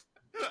credit.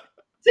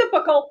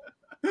 Typical.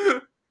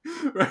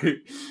 Right.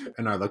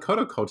 In our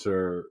Lakota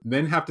culture,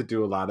 men have to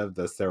do a lot of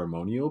the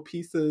ceremonial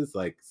pieces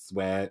like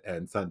sweat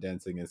and sun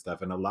dancing and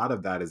stuff. And a lot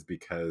of that is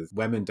because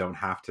women don't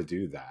have to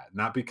do that.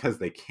 Not because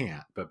they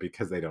can't, but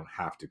because they don't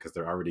have to, because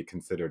they're already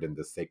considered in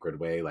this sacred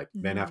way. Like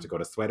men have to go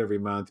to sweat every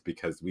month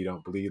because we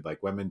don't bleed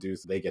like women do.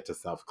 So they get to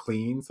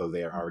self-clean. So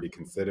they are already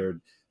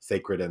considered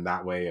sacred in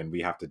that way, and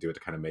we have to do it to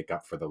kind of make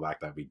up for the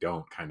lack that we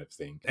don't, kind of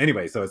thing.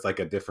 Anyway, so it's like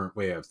a different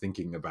way of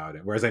thinking about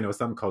it. Whereas I know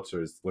some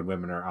cultures, when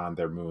women are on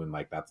their moon,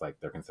 like that's like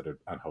they're considered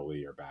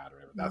unholy or bad or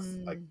whatever. That's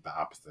like the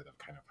opposite of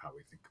kind of how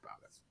we think about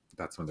it.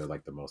 That's when they're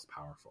like the most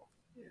powerful.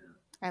 Yeah,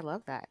 I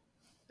love that.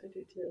 I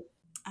do too.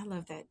 I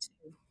love that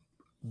too.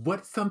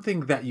 What's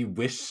something that you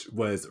wish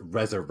was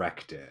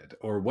resurrected,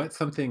 or what's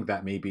something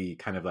that maybe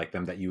kind of like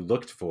them that you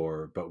looked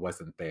for but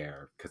wasn't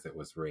there because it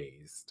was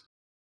raised?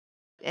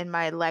 In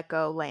my let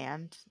go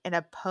land, in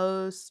a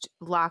post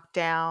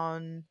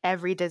lockdown,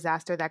 every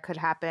disaster that could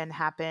happen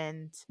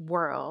happened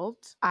world,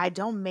 I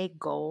don't make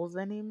goals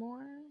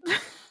anymore.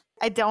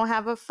 I don't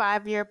have a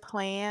 5-year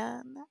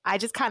plan. I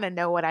just kind of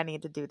know what I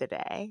need to do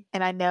today.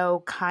 And I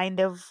know kind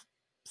of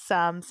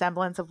some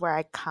semblance of where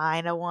I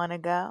kind of want to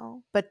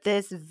go. But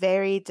this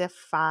very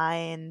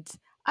defined,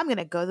 I'm going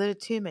to go to the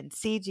tomb and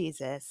see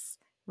Jesus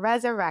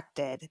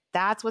resurrected.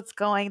 That's what's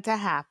going to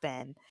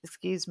happen.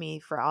 Excuse me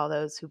for all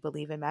those who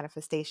believe in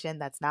manifestation.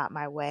 That's not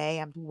my way.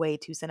 I'm way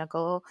too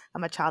cynical.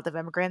 I'm a child of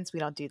immigrants. We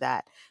don't do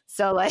that.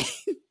 So like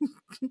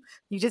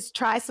you just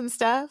try some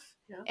stuff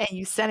and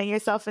you center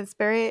yourself in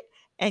spirit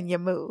and you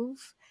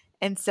move.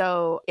 And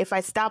so if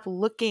I stop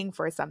looking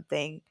for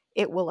something,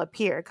 it will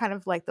appear, kind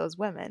of like those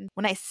women.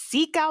 When I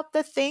seek out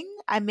the thing,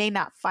 I may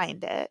not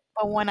find it.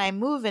 But when I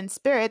move in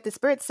spirit, the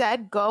Spirit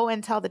said, go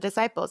and tell the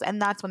disciples. And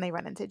that's when they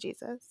run into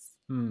Jesus.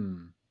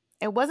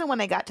 It wasn't when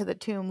they got to the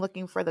tomb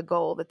looking for the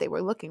goal that they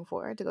were looking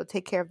for to go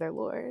take care of their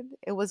Lord.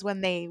 It was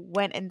when they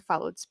went and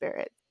followed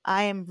Spirit.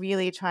 I am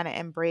really trying to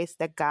embrace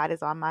that God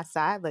is on my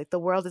side. Like the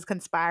world is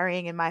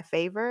conspiring in my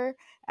favor,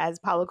 as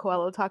Paulo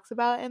Coelho talks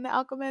about in The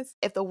Alchemist.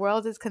 If the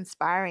world is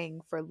conspiring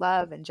for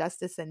love and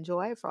justice and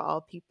joy for all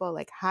people,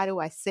 like how do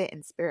I sit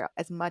in spirit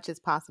as much as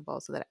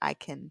possible so that I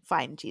can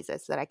find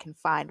Jesus, so that I can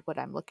find what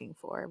I'm looking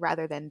for,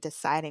 rather than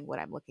deciding what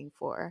I'm looking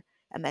for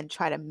and then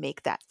try to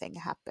make that thing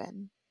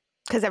happen.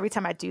 Because every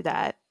time I do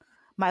that,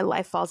 my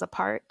life falls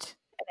apart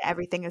and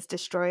everything is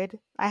destroyed.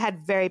 I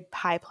had very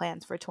high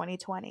plans for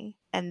 2020.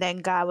 And then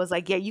God was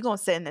like, yeah, you're going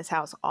to sit in this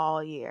house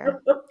all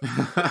year.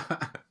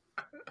 I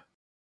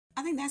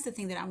think that's the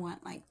thing that I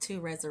want like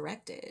to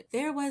resurrected.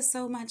 There was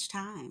so much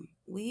time.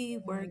 We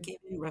were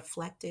given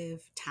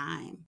reflective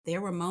time.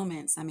 There were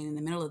moments, I mean, in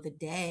the middle of the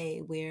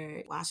day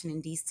where Washington,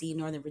 D.C.,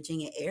 Northern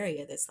Virginia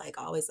area, that's like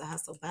always a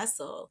hustle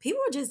bustle.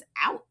 People were just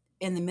out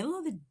in the middle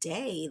of the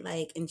day,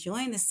 like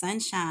enjoying the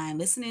sunshine,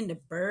 listening to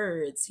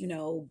birds, you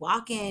know,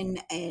 walking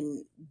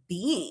and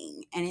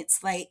being. And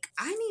it's like,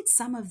 I need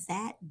some of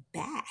that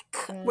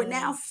back. We're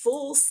now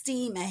full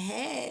steam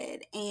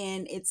ahead.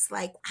 And it's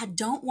like, I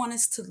don't want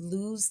us to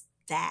lose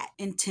that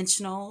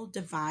intentional,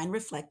 divine,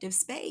 reflective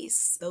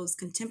space, those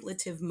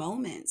contemplative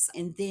moments.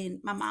 And then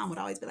my mom would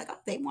always be like, oh,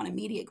 they want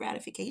immediate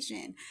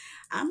gratification.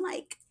 I'm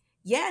like,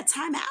 yeah,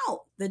 time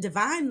out. The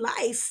divine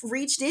life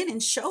reached in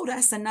and showed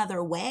us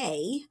another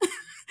way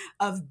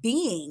of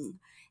being.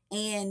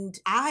 And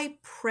I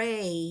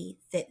pray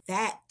that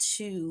that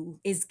too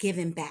is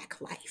given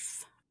back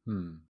life.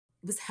 It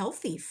was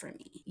healthy for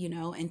me, you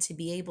know, and to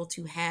be able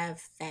to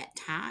have that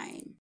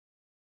time.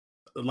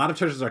 A lot of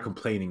churches are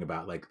complaining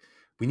about like,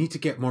 we need to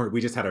get more.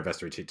 We just had our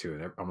Vesta retreat too,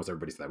 and almost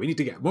everybody said that we need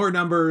to get more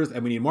numbers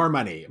and we need more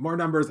money, more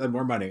numbers and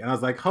more money. And I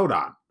was like, hold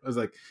on. I was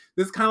like,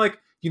 this is kind of like,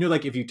 you know,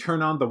 like if you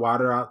turn on the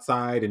water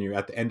outside and you're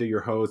at the end of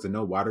your hose and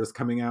no water's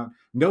coming out,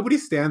 nobody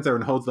stands there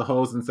and holds the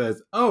hose and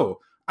says, oh,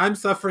 I'm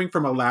suffering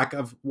from a lack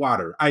of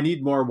water. I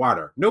need more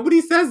water.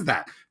 Nobody says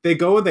that. They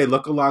go and they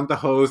look along the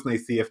hose and they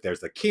see if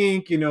there's a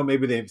kink, you know,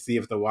 maybe they see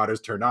if the water's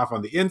turned off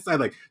on the inside.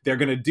 Like they're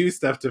going to do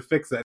stuff to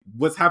fix it.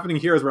 What's happening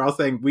here is we're all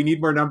saying we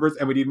need more numbers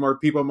and we need more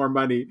people, more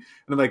money. And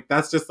I'm like,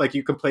 that's just like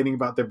you complaining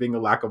about there being a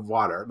lack of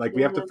water. Like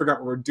we have to figure out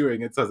what we're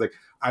doing. And so I was like,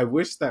 I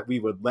wish that we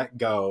would let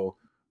go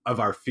of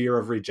our fear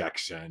of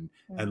rejection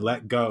and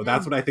let go.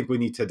 That's what I think we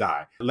need to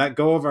die. Let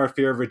go of our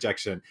fear of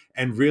rejection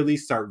and really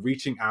start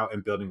reaching out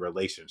and building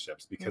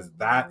relationships, because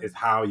that is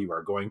how you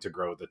are going to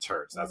grow the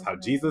church. That's how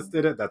Jesus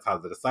did it. That's how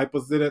the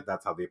disciples did it.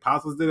 That's how the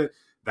apostles did it.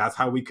 That's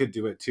how we could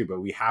do it too. But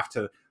we have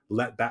to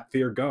let that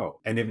fear go.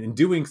 And in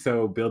doing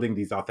so, building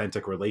these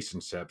authentic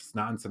relationships,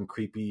 not in some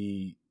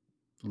creepy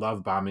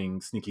love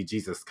bombing, sneaky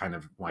Jesus kind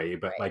of way,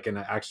 but like in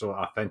an actual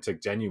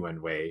authentic,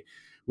 genuine way,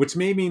 which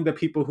may mean the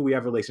people who we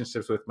have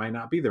relationships with might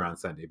not be there on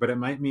Sunday, but it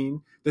might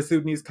mean the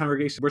Sudanese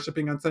congregation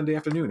worshiping on Sunday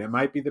afternoon. It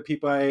might be the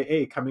people at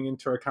AA coming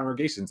into our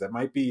congregations. It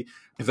might be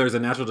if there's a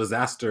natural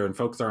disaster and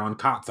folks are on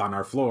cots on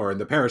our floor in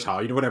the parish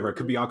hall, you know, whatever. It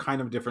could be all kind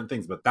of different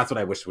things, but that's what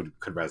I wish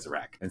could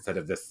resurrect instead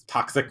of this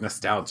toxic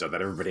nostalgia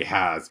that everybody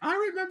has. I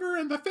remember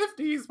in the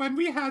 50s when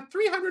we had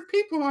 300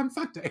 people on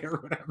Sunday or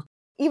whatever.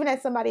 Even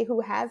as somebody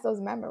who has those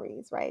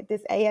memories, right?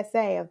 This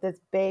ASA of this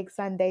big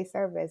Sunday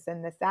service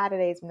and the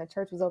Saturdays when the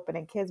church was open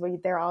and kids were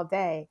there all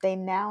day, they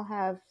now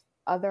have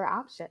other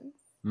options.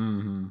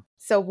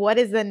 So what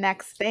is the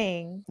next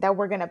thing that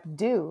we're going to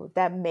do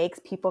that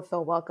makes people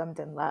feel welcomed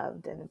and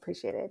loved and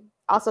appreciated?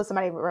 Also,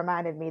 somebody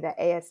reminded me that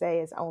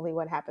ASA is only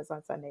what happens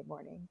on Sunday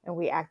morning. And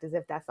we act as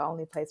if that's the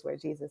only place where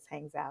Jesus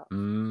hangs out.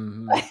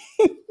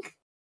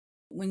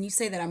 When you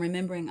say that, I'm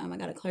remembering, I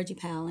got a clergy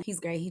pal, and he's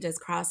great. He does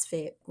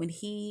CrossFit. When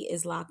he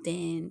is locked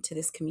in to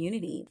this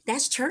community,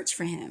 that's church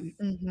for him.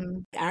 Mm-hmm.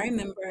 I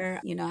remember,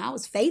 I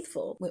was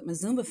faithful with my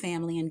Zumba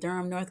family in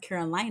Durham, North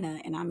Carolina.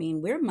 And I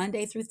mean, we're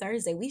Monday through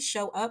Thursday. We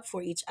show up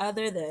for each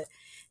other. The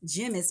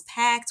gym is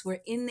packed.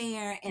 We're in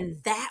there.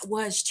 And that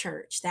was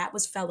church. That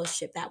was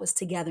fellowship. That was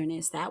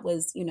togetherness. That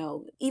was,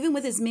 even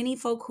with as many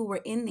folk who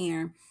were in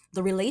there,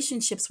 the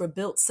relationships were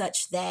built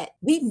such that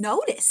we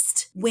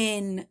noticed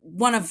when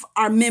one of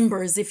our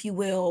members, if you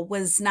will,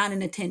 was not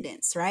in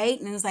attendance, right?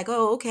 And it was like,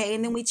 oh, okay.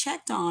 And then we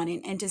checked on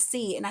and to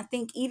see. And I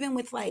think even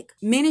with like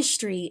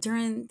ministry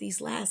during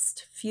these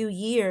last few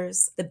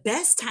years, the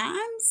best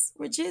times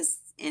were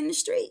just in the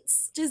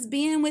streets, just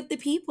being with the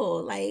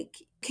people, like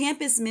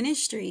campus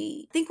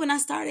ministry. I think when I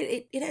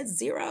started, it had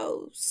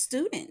 0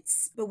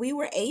 students, but we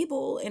were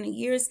able in a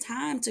year's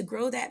time to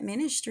grow that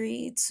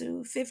ministry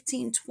to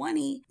 15,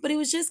 20. But it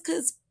was just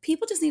because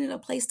people just needed a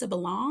place to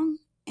belong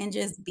and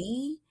just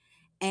be,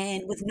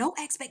 and with no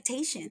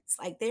expectations.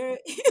 Like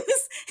it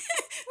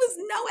was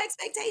no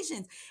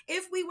expectations.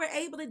 If we were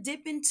able to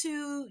dip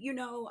into,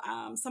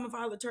 some of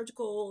our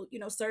liturgical,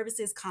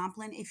 services,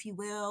 compline, if you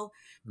will,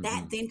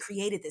 that then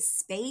created the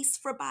space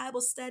for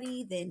Bible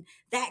study. Then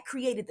that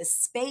created the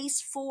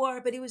space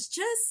but it was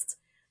just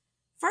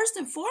first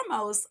and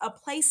foremost a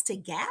place to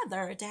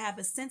gather, to have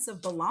a sense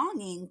of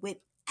belonging with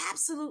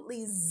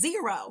absolutely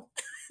 0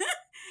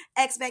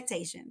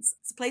 expectations.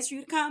 It's a place for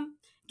you to come,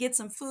 get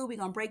some food. We're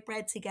going to break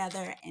bread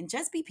together and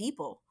just be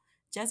people,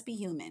 just be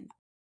human.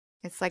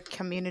 It's like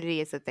community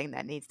is the thing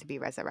that needs to be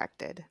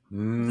resurrected.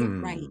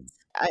 You're right.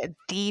 A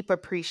deep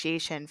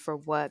appreciation for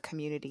what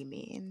community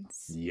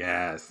means.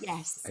 Yes.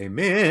 Yes.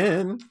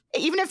 Amen.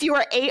 Even if you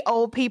are 8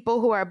 old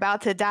people who are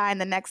about to die in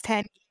the next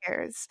 10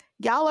 years,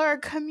 y'all are a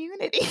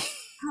community.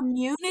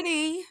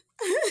 Community.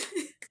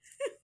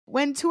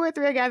 When 2 or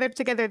 3 are gathered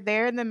together,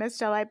 there in the midst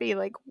shall I be.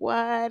 Like,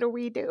 what are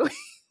we doing?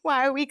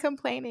 Why are we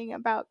complaining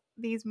about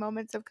these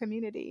moments of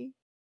community?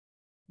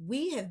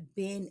 We have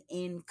been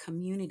in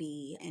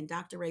community, and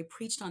Dr. Ray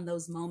preached on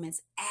those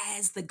moments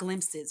as the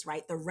glimpses,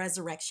 right? The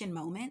resurrection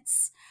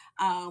moments,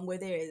 where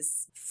there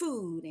is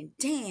food and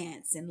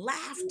dance and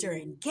laughter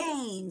and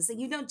games and,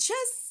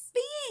 just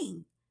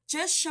being,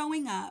 just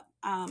showing up,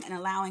 and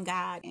allowing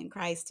God and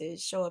Christ to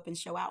show up and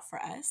show out for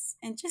us,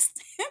 and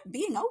just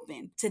being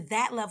open to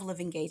that level of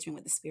engagement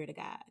with the Spirit of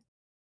God.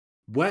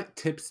 What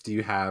tips do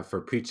you have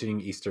for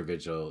preaching Easter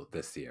Vigil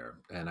this year?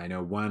 And I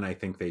know one I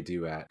think they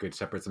do at Good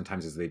Shepherd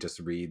sometimes is they just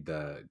read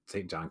the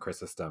St. John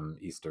Chrysostom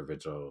Easter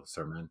Vigil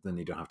sermon. Then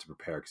you don't have to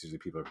prepare because usually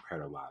people are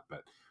prepared a lot.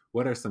 But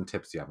what are some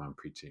tips you have on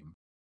preaching?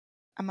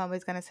 I'm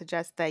always going to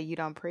suggest that you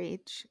don't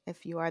preach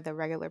if you are the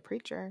regular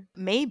preacher.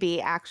 Maybe,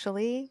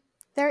 actually,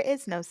 there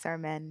is no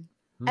sermon.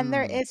 And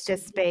there is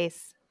just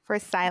space for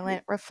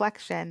silent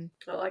reflection.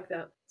 I like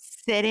that.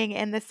 Sitting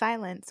in the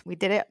silence. We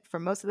did it for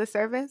most of the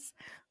service.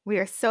 We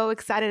are so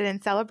excited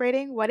and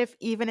celebrating. What if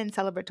even in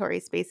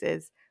celebratory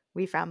spaces,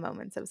 we found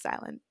moments of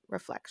silent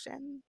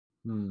reflection?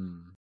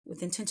 With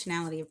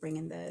intentionality of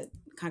bringing the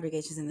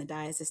congregations in the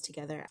diocese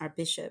together, our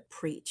bishop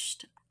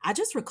preached. I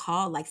just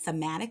recall, like,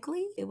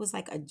 thematically, it was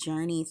like a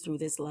journey through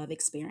this love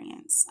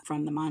experience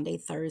from the Maundy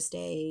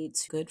Thursday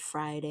to Good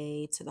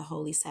Friday to the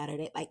Holy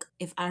Saturday. Like,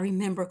 if I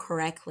remember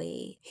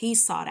correctly, he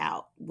sought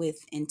out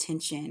with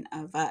intention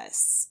of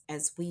us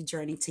as we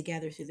journey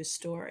together through the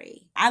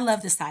story. I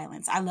love the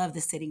silence. I love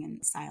the sitting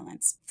in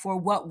silence. For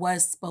what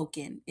was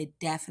spoken, it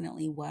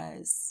definitely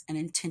was an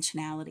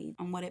intentionality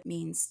on what it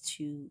means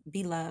to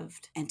be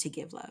loved and to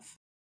give love.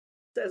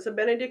 As a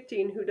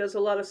Benedictine who does a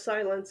lot of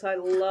silence, I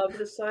love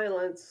the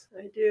silence.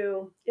 I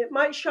do. It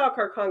might shock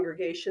our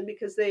congregation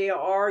because they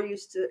are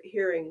used to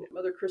hearing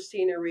Mother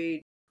Christina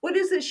read. What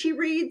is it she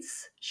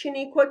reads,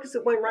 Shaniqua? Because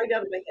it went right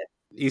out of my head.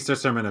 Easter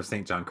Sermon of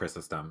St. John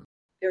Chrysostom.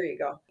 There you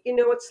go.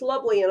 It's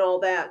lovely and all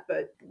that,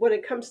 but when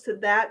it comes to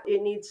that,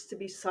 it needs to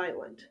be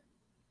silent.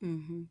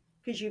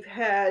 Because you've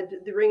had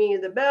the ringing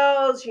of the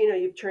bells,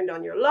 you've turned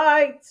on your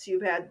lights,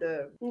 you've had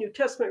the New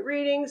Testament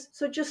readings.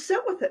 So just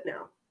sit with it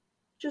now.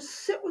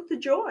 Just sit with the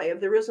joy of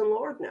the risen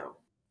Lord now.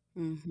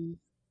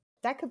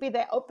 That could be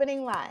the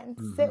opening line.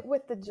 Sit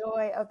with the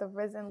joy of the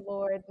risen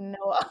Lord.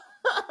 Noah.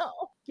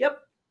 Yep.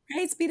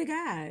 Praise be to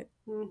God.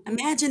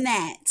 Imagine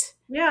that.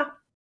 Yeah.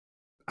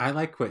 I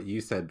like what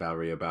you said,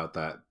 Valerie, about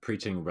that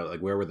preaching,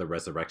 like where were the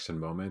resurrection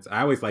moments?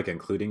 I always like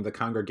including the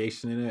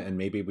congregation in it. And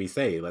maybe we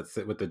say, let's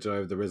sit with the joy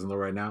of the risen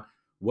Lord right now.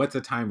 What's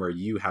a time where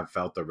you have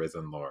felt the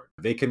risen Lord?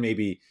 They can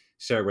maybe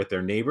share it with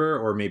their neighbor,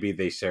 or maybe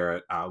they share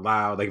it out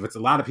loud. Like if it's a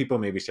lot of people,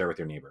 maybe share with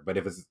your neighbor. But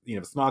if it's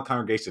a small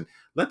congregation,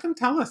 let them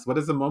tell us, what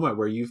is a moment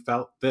where you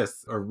felt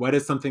this, or what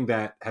is something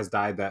that has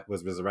died that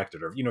was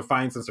resurrected, or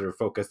find some sort of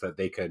focus that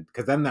they could,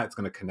 because then that's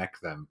going to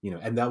connect them,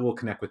 and that will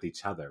connect with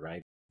each other,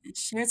 right?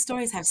 Shared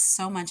stories have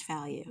so much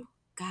value.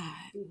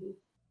 God.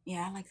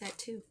 Yeah, I like that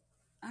too.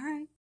 All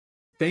right.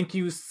 Thank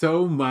you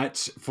so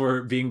much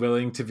for being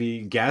willing to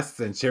be guests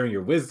and sharing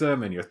your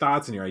wisdom and your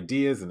thoughts and your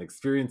ideas and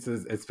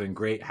experiences. It's been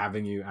great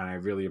having you, and I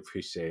really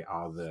appreciate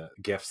all the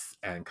gifts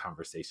and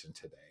conversation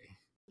today.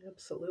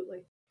 Absolutely.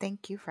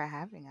 Thank you for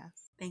having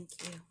us. Thank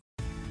you.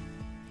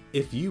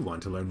 If you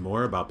want to learn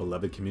more about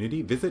Beloved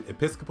Community, visit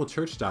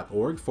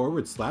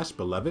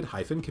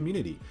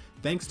episcopalchurch.org/beloved-community.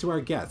 Thanks to our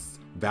guests,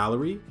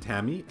 Valerie,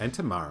 Tammy, and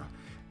Tamara.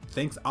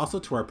 Thanks also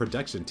to our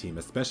production team,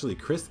 especially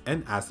Chris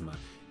and Asma.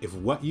 If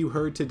what you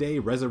heard today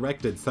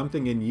resurrected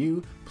something in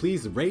you,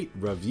 please rate,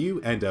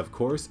 review, and of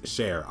course,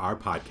 share our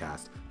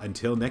podcast.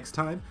 Until next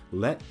time,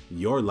 let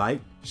your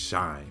light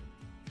shine.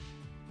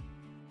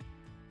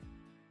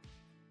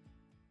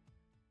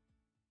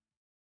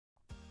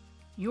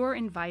 You're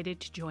invited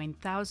to join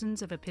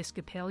thousands of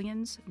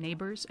Episcopalians,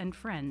 neighbors, and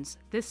friends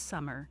this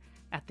summer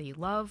at the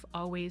Love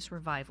Always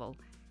Revival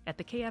at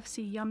the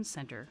KFC Yum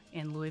Center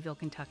in Louisville,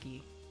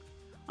 Kentucky.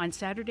 On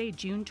Saturday,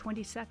 June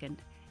 22nd,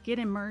 get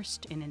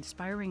immersed in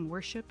inspiring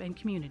worship and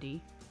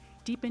community,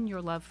 deepen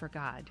your love for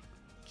God,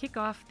 kick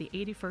off the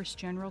 81st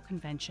General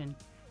Convention,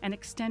 and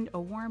extend a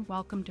warm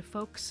welcome to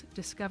folks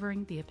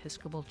discovering the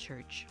Episcopal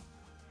Church.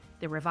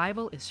 The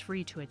revival is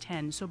free to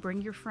attend, so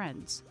bring your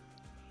friends.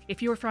 If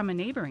you're from a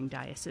neighboring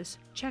diocese,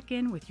 check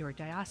in with your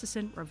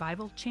diocesan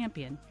revival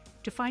champion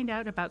to find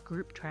out about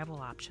group travel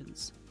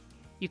options.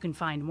 You can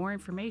find more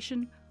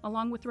information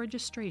along with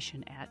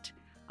registration at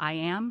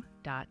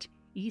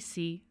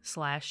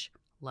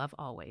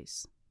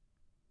iam.ec/lovealways.